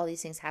like all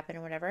these things happen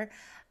and whatever.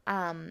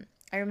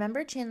 I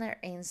remember Chandler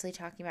Ainsley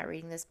talking about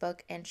reading this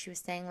book, and she was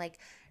saying like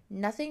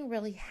nothing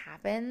really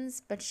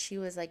happens, but she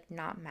was like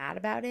not mad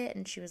about it,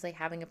 and she was like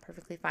having a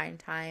perfectly fine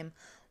time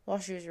while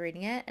she was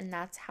reading it, and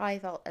that's how I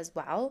felt as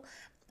well.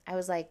 I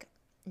was like,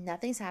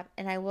 nothing's happened.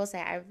 And I will say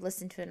I've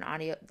listened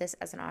to this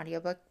as an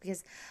audiobook,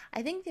 because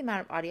I think the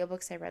amount of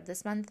audiobooks I read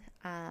this month,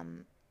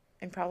 and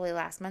probably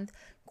last month,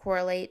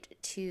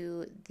 correlate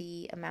to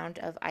the amount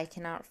of I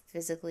cannot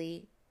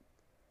physically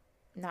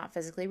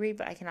read,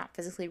 but I cannot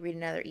physically read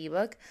another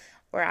ebook,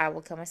 or I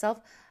will kill myself.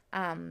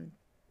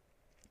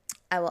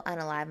 I will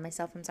unalive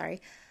myself. I'm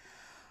sorry.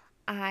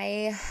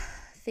 I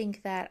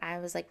think that I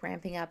was like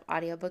ramping up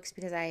audiobooks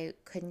because I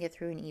couldn't get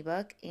through an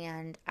ebook,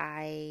 and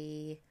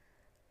I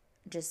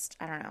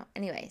don't know.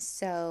 Anyway,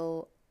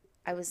 so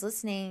I was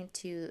listening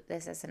to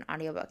this as an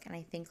audiobook, and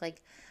I think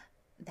like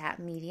that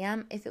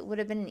medium, if it would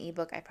have been an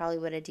ebook, I probably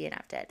would have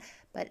DNF'd it.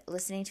 But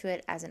listening to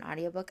it as an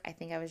audiobook, I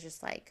think I was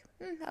just like,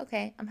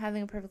 okay, I'm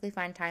having a perfectly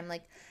fine time.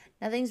 Like,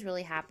 nothing's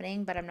really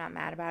happening, but I'm not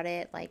mad about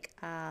it. Like,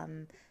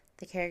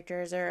 the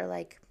characters are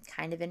like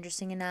kind of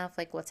interesting enough.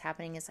 Like, what's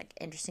happening is like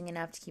interesting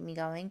enough to keep me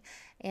going.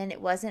 And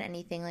it wasn't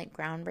anything like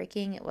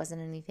groundbreaking. It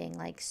wasn't anything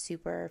like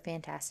super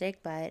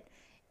fantastic, but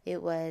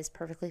it was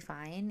perfectly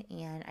fine,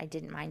 and I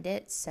didn't mind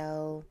it.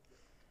 So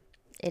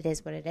it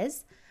is what it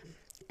is.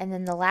 And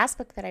then the last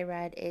book that I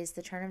read is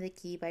The Turn of the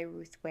Key by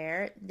Ruth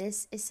Ware.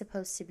 This is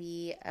supposed to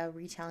be a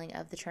retelling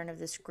of The Turn of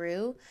the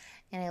Screw.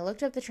 And I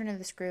looked up The Turn of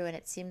the Screw, and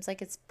it seems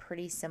like it's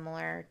pretty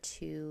similar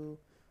to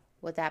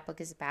what that book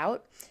is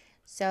about.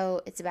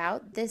 So it's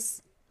about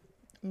this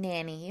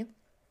nanny.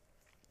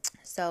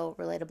 So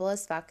relatable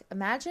as fuck.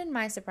 Imagine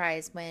my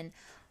surprise when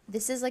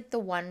this is like the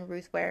one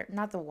Ruth Ware,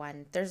 not the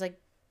one, there's like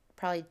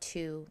probably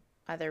two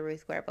other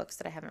Ruth Ware books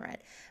that I haven't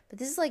read, but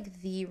this is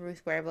like the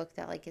Ruth Ware book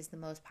that like is the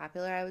most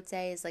popular, I would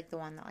say, is like the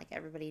one that like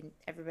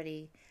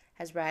everybody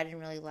has read and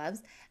really loves,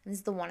 and this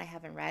is the one I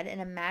haven't read.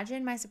 And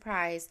imagine my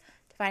surprise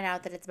to find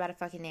out that it's about a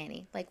fucking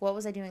nanny. Like, what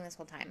was I doing this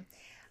whole time?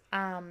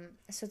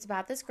 So it's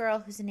about this girl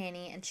who's a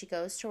nanny, and she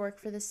goes to work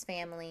for this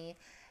family,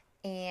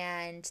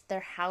 and their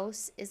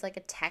house is like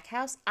a tech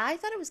house. I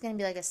thought it was going to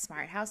be like a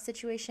smart house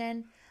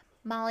situation.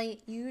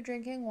 Molly, you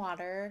drinking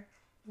water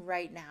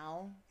right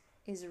now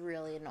is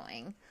really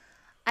annoying.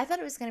 I thought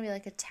it was going to be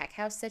like a tech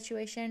house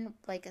situation,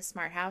 like a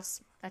smart house,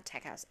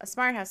 a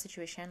smart house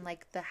situation,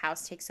 like the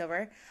house takes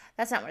over.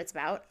 That's not what it's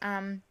about.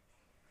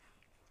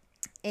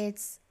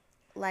 It's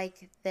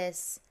like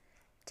this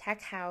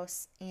tech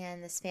house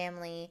and this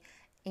family,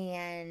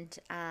 and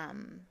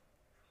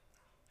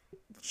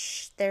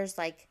there's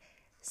like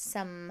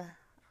some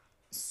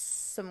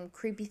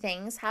creepy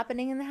things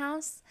happening in the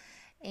house,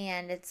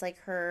 and it's like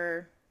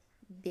her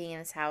being in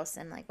this house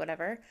and like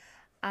whatever.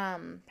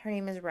 Her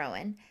name is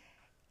Rowan.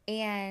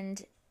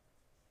 And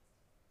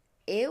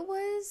it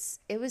was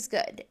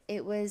good.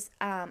 It was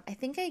I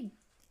think I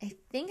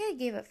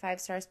gave it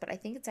 5 stars, but I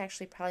think it's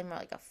actually probably more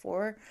like a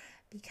 4,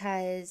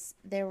 because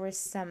there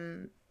was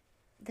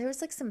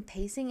like some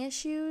pacing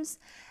issues,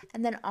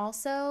 and then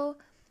also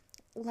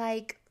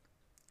like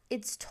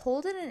it's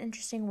told in an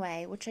interesting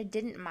way, which I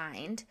didn't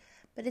mind,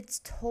 but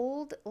it's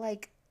told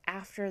like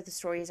after the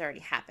story has already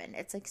happened.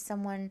 It's like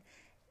someone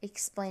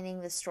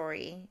explaining the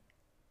story,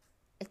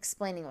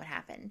 explaining what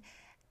happened.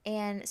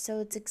 And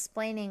so it's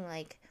explaining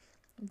like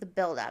the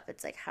build up.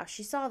 It's like how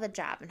she saw the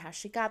job and how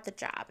she got the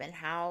job and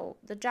how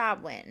the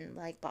job went and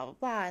like blah blah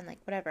blah and like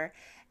whatever.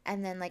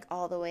 And then like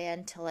all the way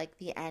until like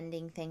the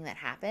ending thing that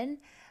happened.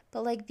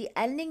 But like the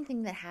ending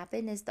thing that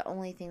happened is the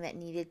only thing that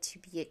needed to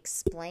be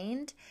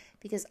explained,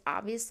 because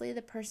obviously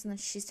the person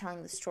that she's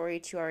telling the story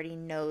to already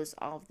knows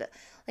all of the,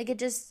 like it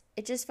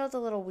just felt a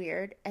little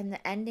weird. And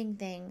the ending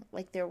thing,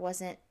 like it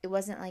wasn't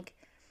like,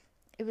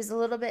 it was a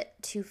little bit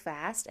too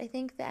fast, I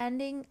think, the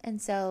ending.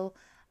 And so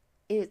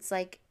it's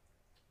like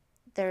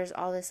there's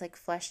all this like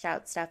fleshed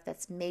out stuff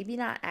that's maybe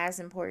not as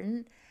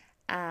important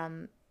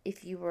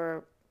if you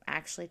were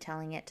actually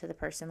telling it to the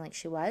person like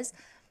she was.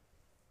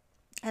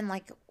 And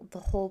like the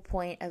whole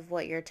point of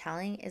what you're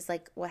telling is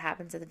like what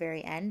happens at the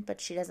very end,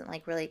 but she doesn't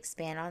like really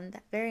expand on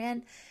that very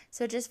end.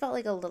 So it just felt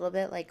like a little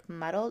bit like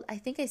muddled. I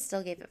think I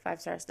still gave it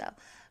 5 stars though,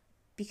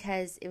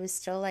 because it was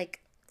still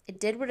like it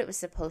did what it was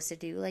supposed to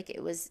do. Like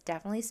it was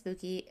definitely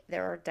spooky.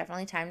 There were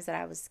definitely times that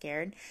I was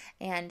scared.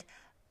 And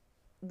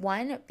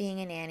one, being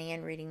a nanny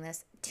and reading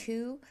this,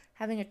 two,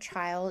 having a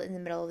child in the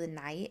middle of the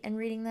night and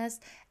reading this,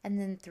 and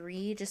then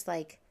three, just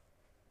like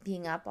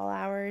being up all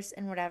hours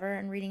and whatever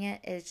and reading it,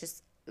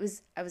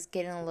 I was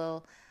getting a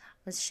little,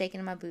 I was shaking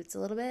in my boots a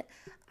little bit.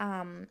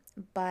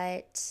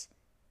 But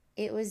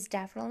it was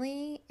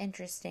definitely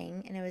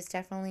interesting, and it was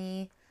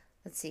definitely,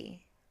 let's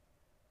see,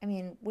 I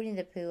mean, Winnie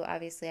the Pooh,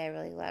 obviously I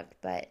really loved,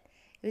 but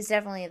it was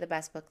definitely the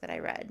best book that I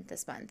read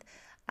this month,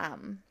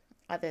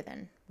 other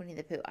than Winnie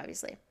the Pooh,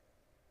 obviously.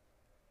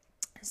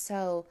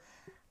 So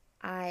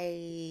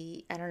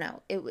I don't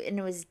know. It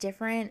was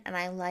different, and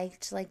I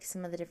liked like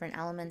some of the different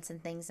elements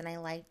and things, and I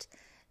liked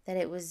that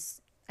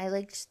I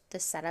liked the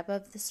setup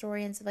of the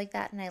story and stuff like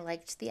that, and I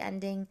liked the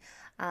ending.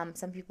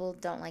 Some people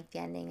don't like the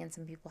ending, and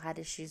some people had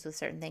issues with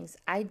certain things.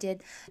 I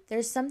did.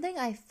 There's something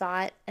I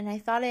thought, and I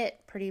thought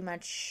it pretty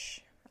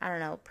much, I don't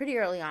know, pretty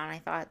early on. I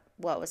thought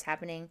what was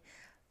happening,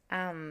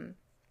 and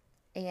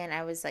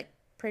I was like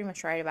pretty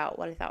much right about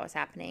what I thought was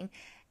happening.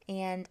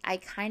 And I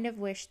kind of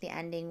wish the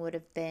ending would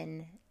have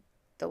been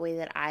the way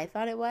that I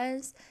thought it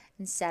was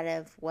instead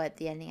of what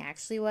the ending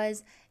actually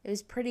was. It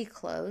was pretty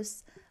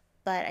close,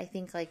 but I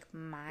think like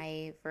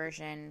my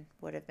version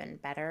would have been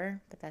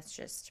better, but that's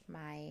just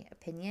my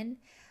opinion.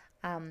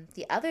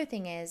 The other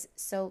thing is,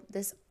 so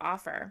this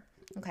offer,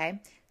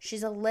 okay,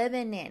 she's a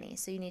live-in nanny,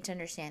 so you need to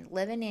understand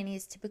live-in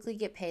nannies typically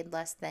get paid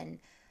less than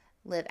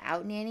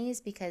live-out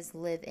nannies because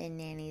live-in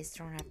nannies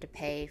don't have to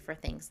pay for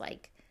things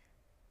like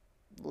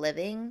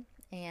living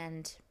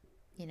and,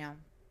 you know,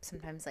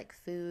 sometimes like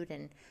food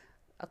and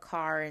a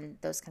car and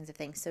those kinds of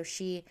things. So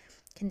she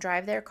can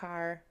drive their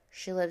car,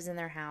 she lives in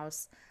their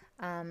house,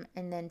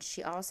 and then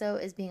she also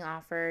is being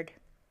offered,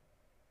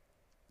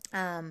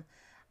 I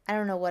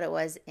don't know what it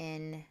was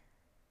in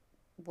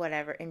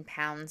whatever in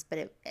pounds,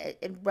 but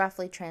it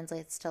roughly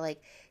translates to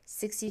like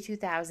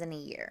 62,000 a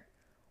year,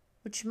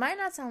 which might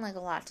not sound like a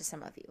lot to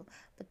some of you,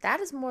 but that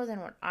is more than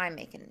what I'm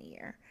making in a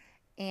year.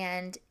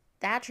 And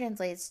that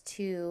translates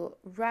to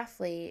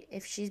roughly,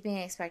 if she's being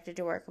expected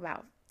to work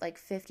about like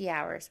 50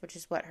 hours, which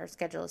is what her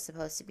schedule is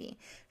supposed to be.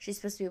 She's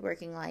supposed to be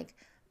working like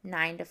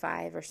 9 to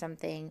 5 or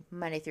something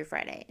Monday through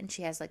Friday. And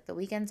she has like the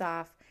weekends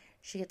off.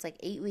 She gets like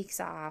 8 weeks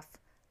off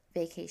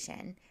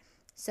vacation.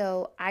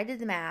 So I did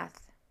the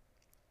math.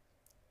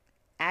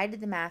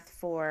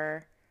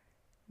 For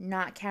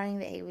not counting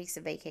the 8 weeks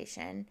of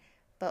vacation,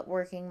 but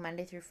working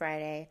Monday through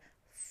Friday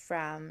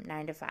from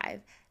 9 to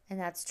 5. And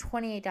that's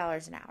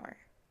 $28 an hour,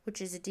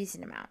 which is a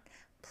decent amount.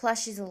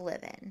 Plus she's a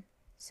live-in.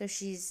 So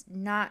she's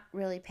not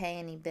really paying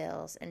any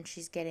bills, and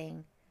she's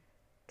getting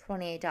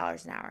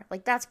 $28 an hour.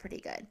 Like, that's pretty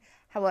good.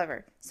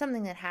 However,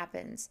 something that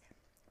happens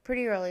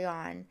pretty early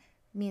on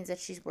means that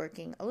she's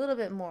working a little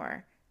bit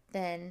more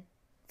than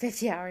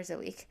 50 hours a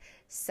week.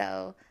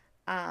 So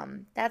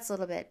that's a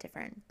little bit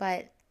different.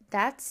 But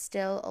that's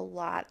still a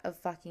lot of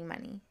fucking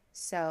money.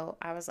 So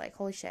I was like,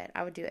 holy shit,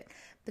 I would do it.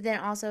 But then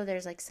also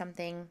there's some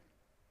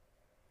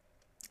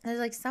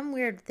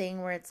weird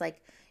thing where it's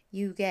like,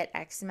 you get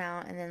X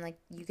amount and then like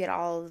you get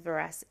all of the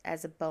rest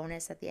as a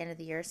bonus at the end of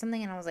the year or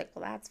something. And I was like,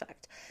 well, that's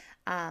fucked.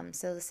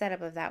 So the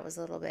setup of that was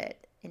a little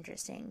bit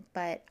interesting,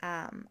 but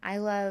I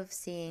love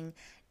seeing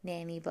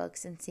nanny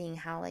books and seeing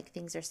how like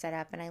things are set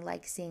up. And I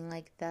like seeing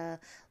like the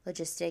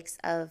logistics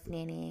of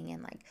nannying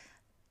and like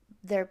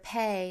their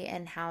pay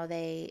and how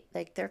they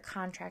like their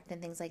contract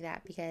and things like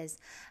that, because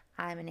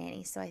I'm a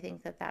nanny. So I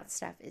think that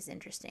stuff is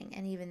interesting.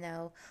 And even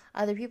though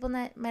other people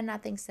might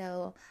not think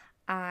so,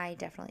 I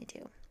definitely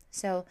do.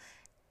 So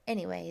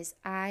anyways,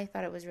 I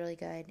thought it was really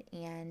good,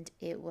 and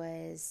it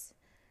was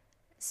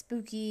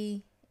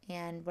spooky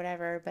and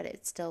whatever, but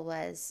it still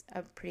was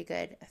a pretty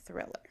good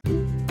thriller.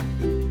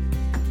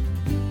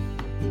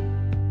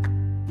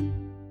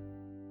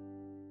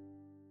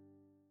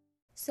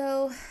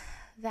 So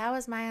that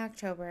was my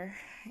October,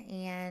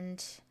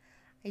 and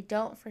I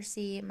don't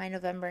foresee my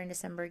November and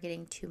December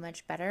getting too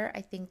much better.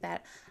 I think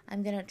that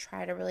I'm going to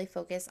try to really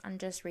focus on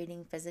just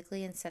reading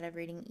physically instead of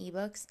reading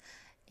ebooks,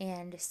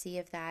 and see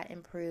if that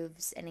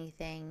improves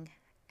anything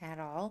at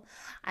all.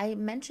 I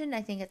mentioned,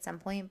 I think at some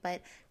point,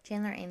 but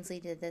Chandler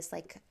Ainsley did this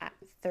like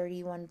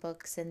 31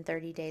 books in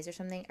 30 days or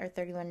something, or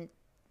 31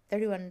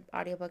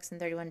 audiobooks in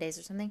 31 days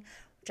or something,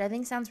 which I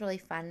think sounds really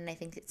fun, and I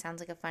think it sounds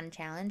like a fun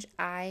challenge.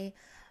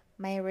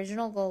 My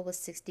original goal was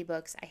 60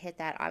 books. I hit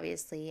that,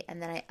 obviously, and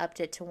then I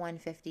upped it to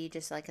 150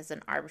 just like as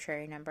an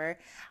arbitrary number.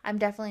 I'm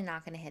definitely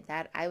not going to hit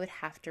that. I would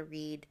have to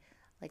read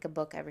like a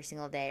book every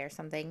single day or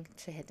something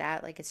to hit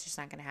that. Like, it's just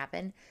not going to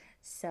happen.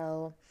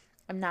 So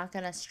I'm not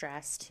going to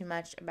stress too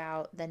much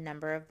about the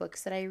number of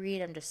books that I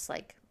read. I'm just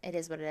like, it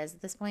is what it is at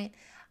this point.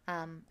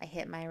 I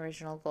hit my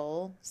original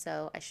goal,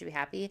 so I should be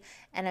happy.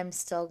 And I'm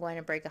still going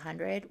to break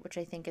 100, which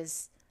I think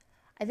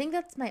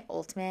that's my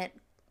ultimate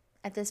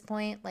at this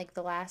point. Like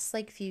the last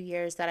like few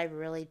years that I've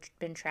really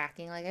been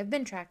tracking, like I've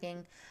been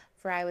tracking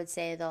for, I would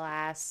say, the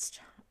last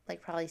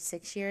like probably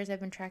 6 years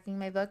I've been tracking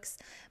my books,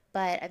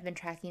 but I've been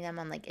tracking them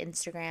on like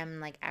Instagram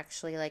and like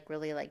actually like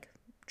really like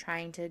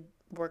trying to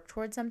work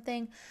towards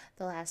something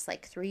the last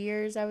like 3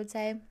 years, I would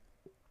say.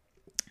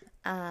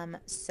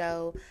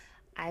 So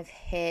I've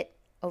hit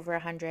over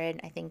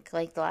 100, I think,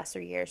 like the last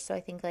 3 years. So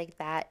I think like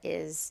that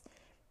is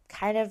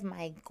kind of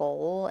my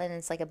goal, and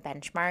it's like a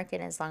benchmark.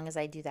 And as long as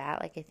I do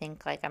that, like I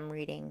think like I'm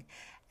reading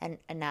and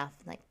enough,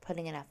 like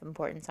putting enough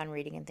importance on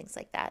reading and things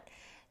like that.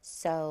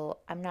 So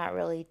I'm not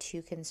really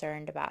too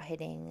concerned about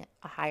hitting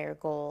a higher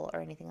goal or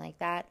anything like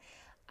that.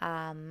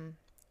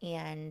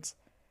 And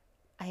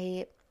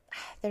I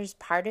there's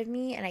part of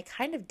me, and I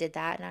kind of did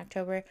that in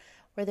October,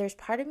 where there's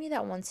part of me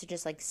that wants to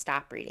just like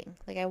stop reading.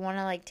 Like I want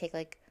to like take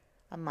like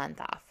a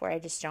month off where I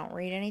just don't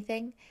read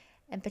anything.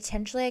 And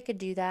potentially I could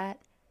do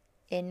that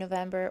in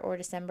November or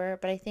December,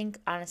 but I think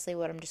honestly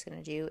what I'm just going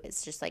to do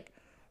is just like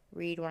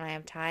read when I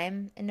have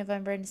time in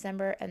November and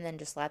December, and then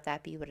just let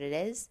that be what it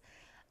is.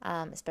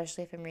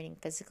 Especially if I'm reading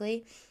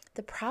physically.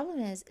 The problem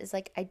is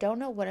like I don't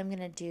know what I'm going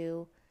to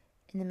do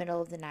in the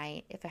middle of the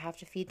night if I have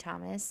to feed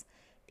Thomas,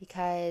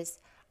 because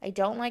I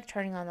don't like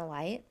turning on the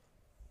light.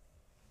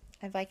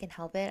 If I can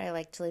help it, I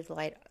like to leave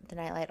the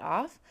night light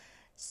off.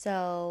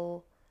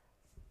 So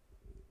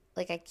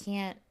like I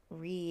can't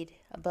read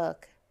a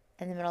book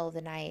in the middle of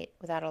the night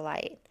without a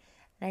light.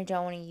 And I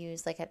don't want to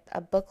use like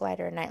a book light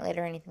or a night light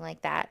or anything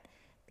like that,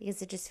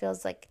 because it just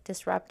feels like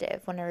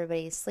disruptive when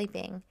everybody's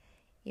sleeping,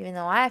 even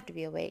though I have to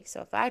be awake.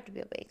 So if I have to be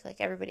awake, like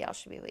everybody else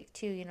should be awake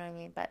too, you know what I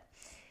mean? But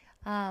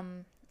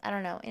I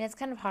don't know. And it's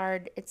kind of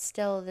hard. It's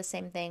still the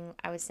same thing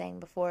I was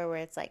saying before, where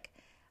it's like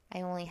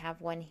I only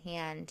have one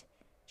hand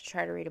to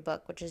try to read a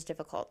book, which is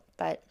difficult.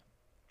 But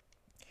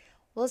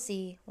we'll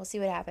see. We'll see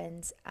what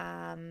happens.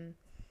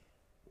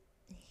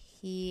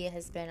 He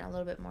has been a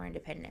little bit more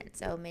independent,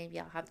 so maybe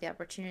I'll have the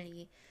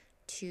opportunity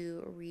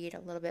to read a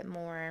little bit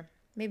more.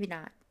 Maybe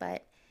not,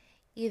 but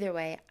either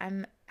way,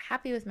 I'm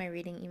happy with my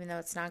reading, even though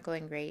it's not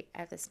going great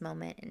at this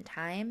moment in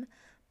time,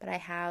 but I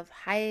have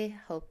high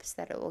hopes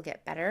that it will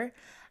get better.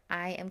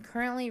 I am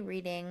currently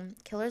reading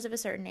Killers of a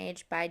Certain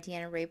Age by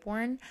Deanna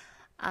Raybourn.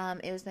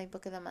 It was my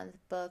book of the month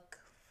book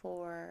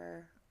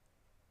for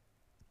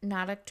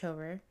not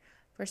October,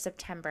 for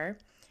September.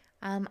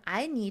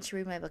 I need to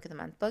read my book of the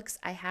month books.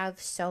 I have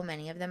so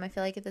many of them, I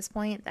feel like, at this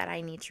point, that I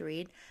need to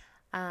read.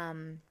 I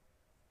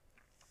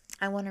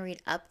want to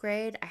read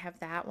Upgrade. I have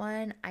that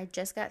one. I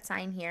just got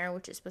Sign Here,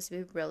 which is supposed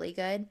to be really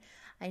good.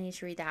 I need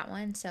to read that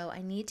one. So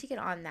I need to get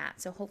on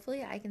that. So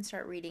hopefully I can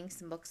start reading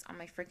some books on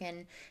my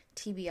freaking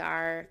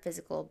TBR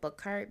physical book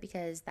cart,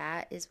 because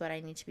that is what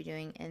I need to be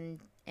doing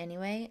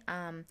anyway.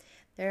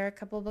 There are a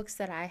couple books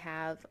that I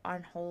have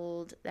on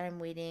hold that I'm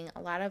waiting.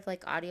 A lot of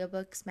like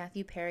audiobooks.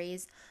 Matthew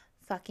Perry's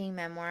fucking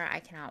memoir. I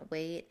cannot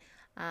wait.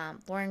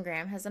 Lauren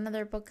Graham has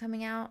another book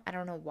coming out. I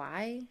don't know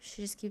why.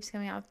 She just keeps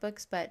coming out with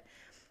books, but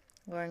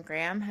Lauren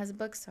Graham has a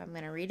book, so I'm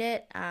going to read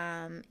it.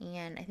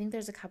 And I think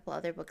there's a couple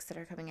other books that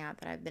are coming out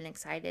that I've been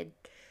excited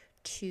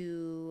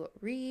to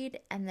read.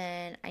 And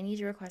then I need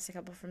to request a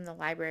couple from the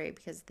library,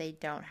 because they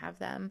don't have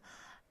them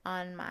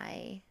on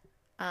my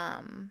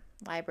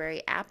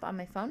library app on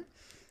my phone.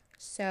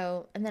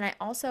 So, and then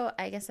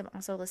I guess I'm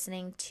also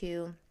listening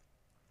to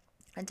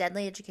A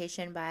Deadly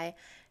Education by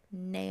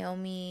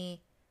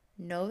Naomi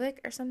Novik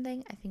or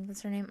something. I think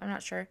that's her name. I'm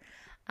not sure.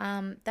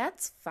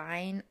 That's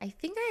fine. I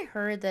think I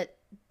heard that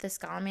the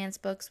Scalaman's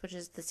books, which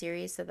is the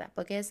series that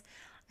book is,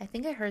 I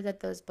think I heard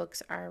that those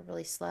books are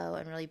really slow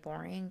and really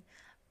boring,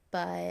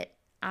 but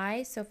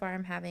so far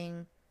am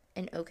having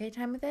an okay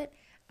time with it.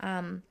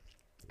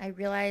 I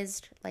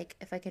realized like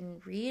if I can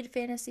read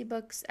fantasy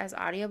books as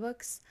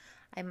audiobooks,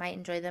 I might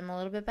enjoy them a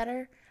little bit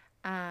better,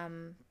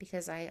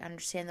 because I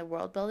understand the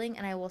world building.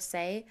 And I will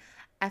say,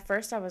 at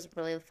first I was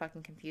really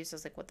fucking confused. I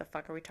was like, what the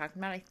fuck are we talking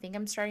about? I think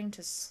I'm starting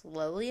to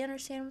slowly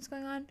understand what's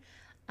going on.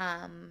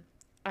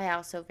 I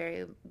also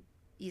very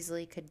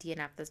easily could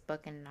DNF this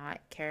book and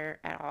not care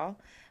at all.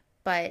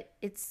 But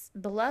it's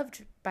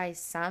beloved by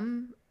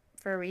some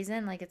for a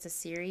reason. Like, it's a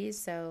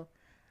series, so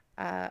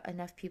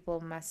enough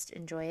people must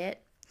enjoy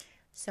it.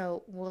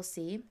 So we'll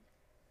see.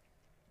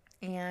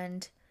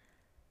 And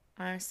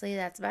honestly,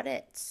 that's about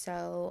it.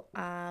 So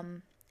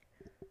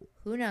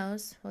who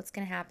knows what's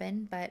going to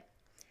happen. But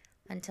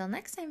until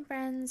next time,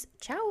 friends,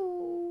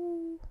 ciao!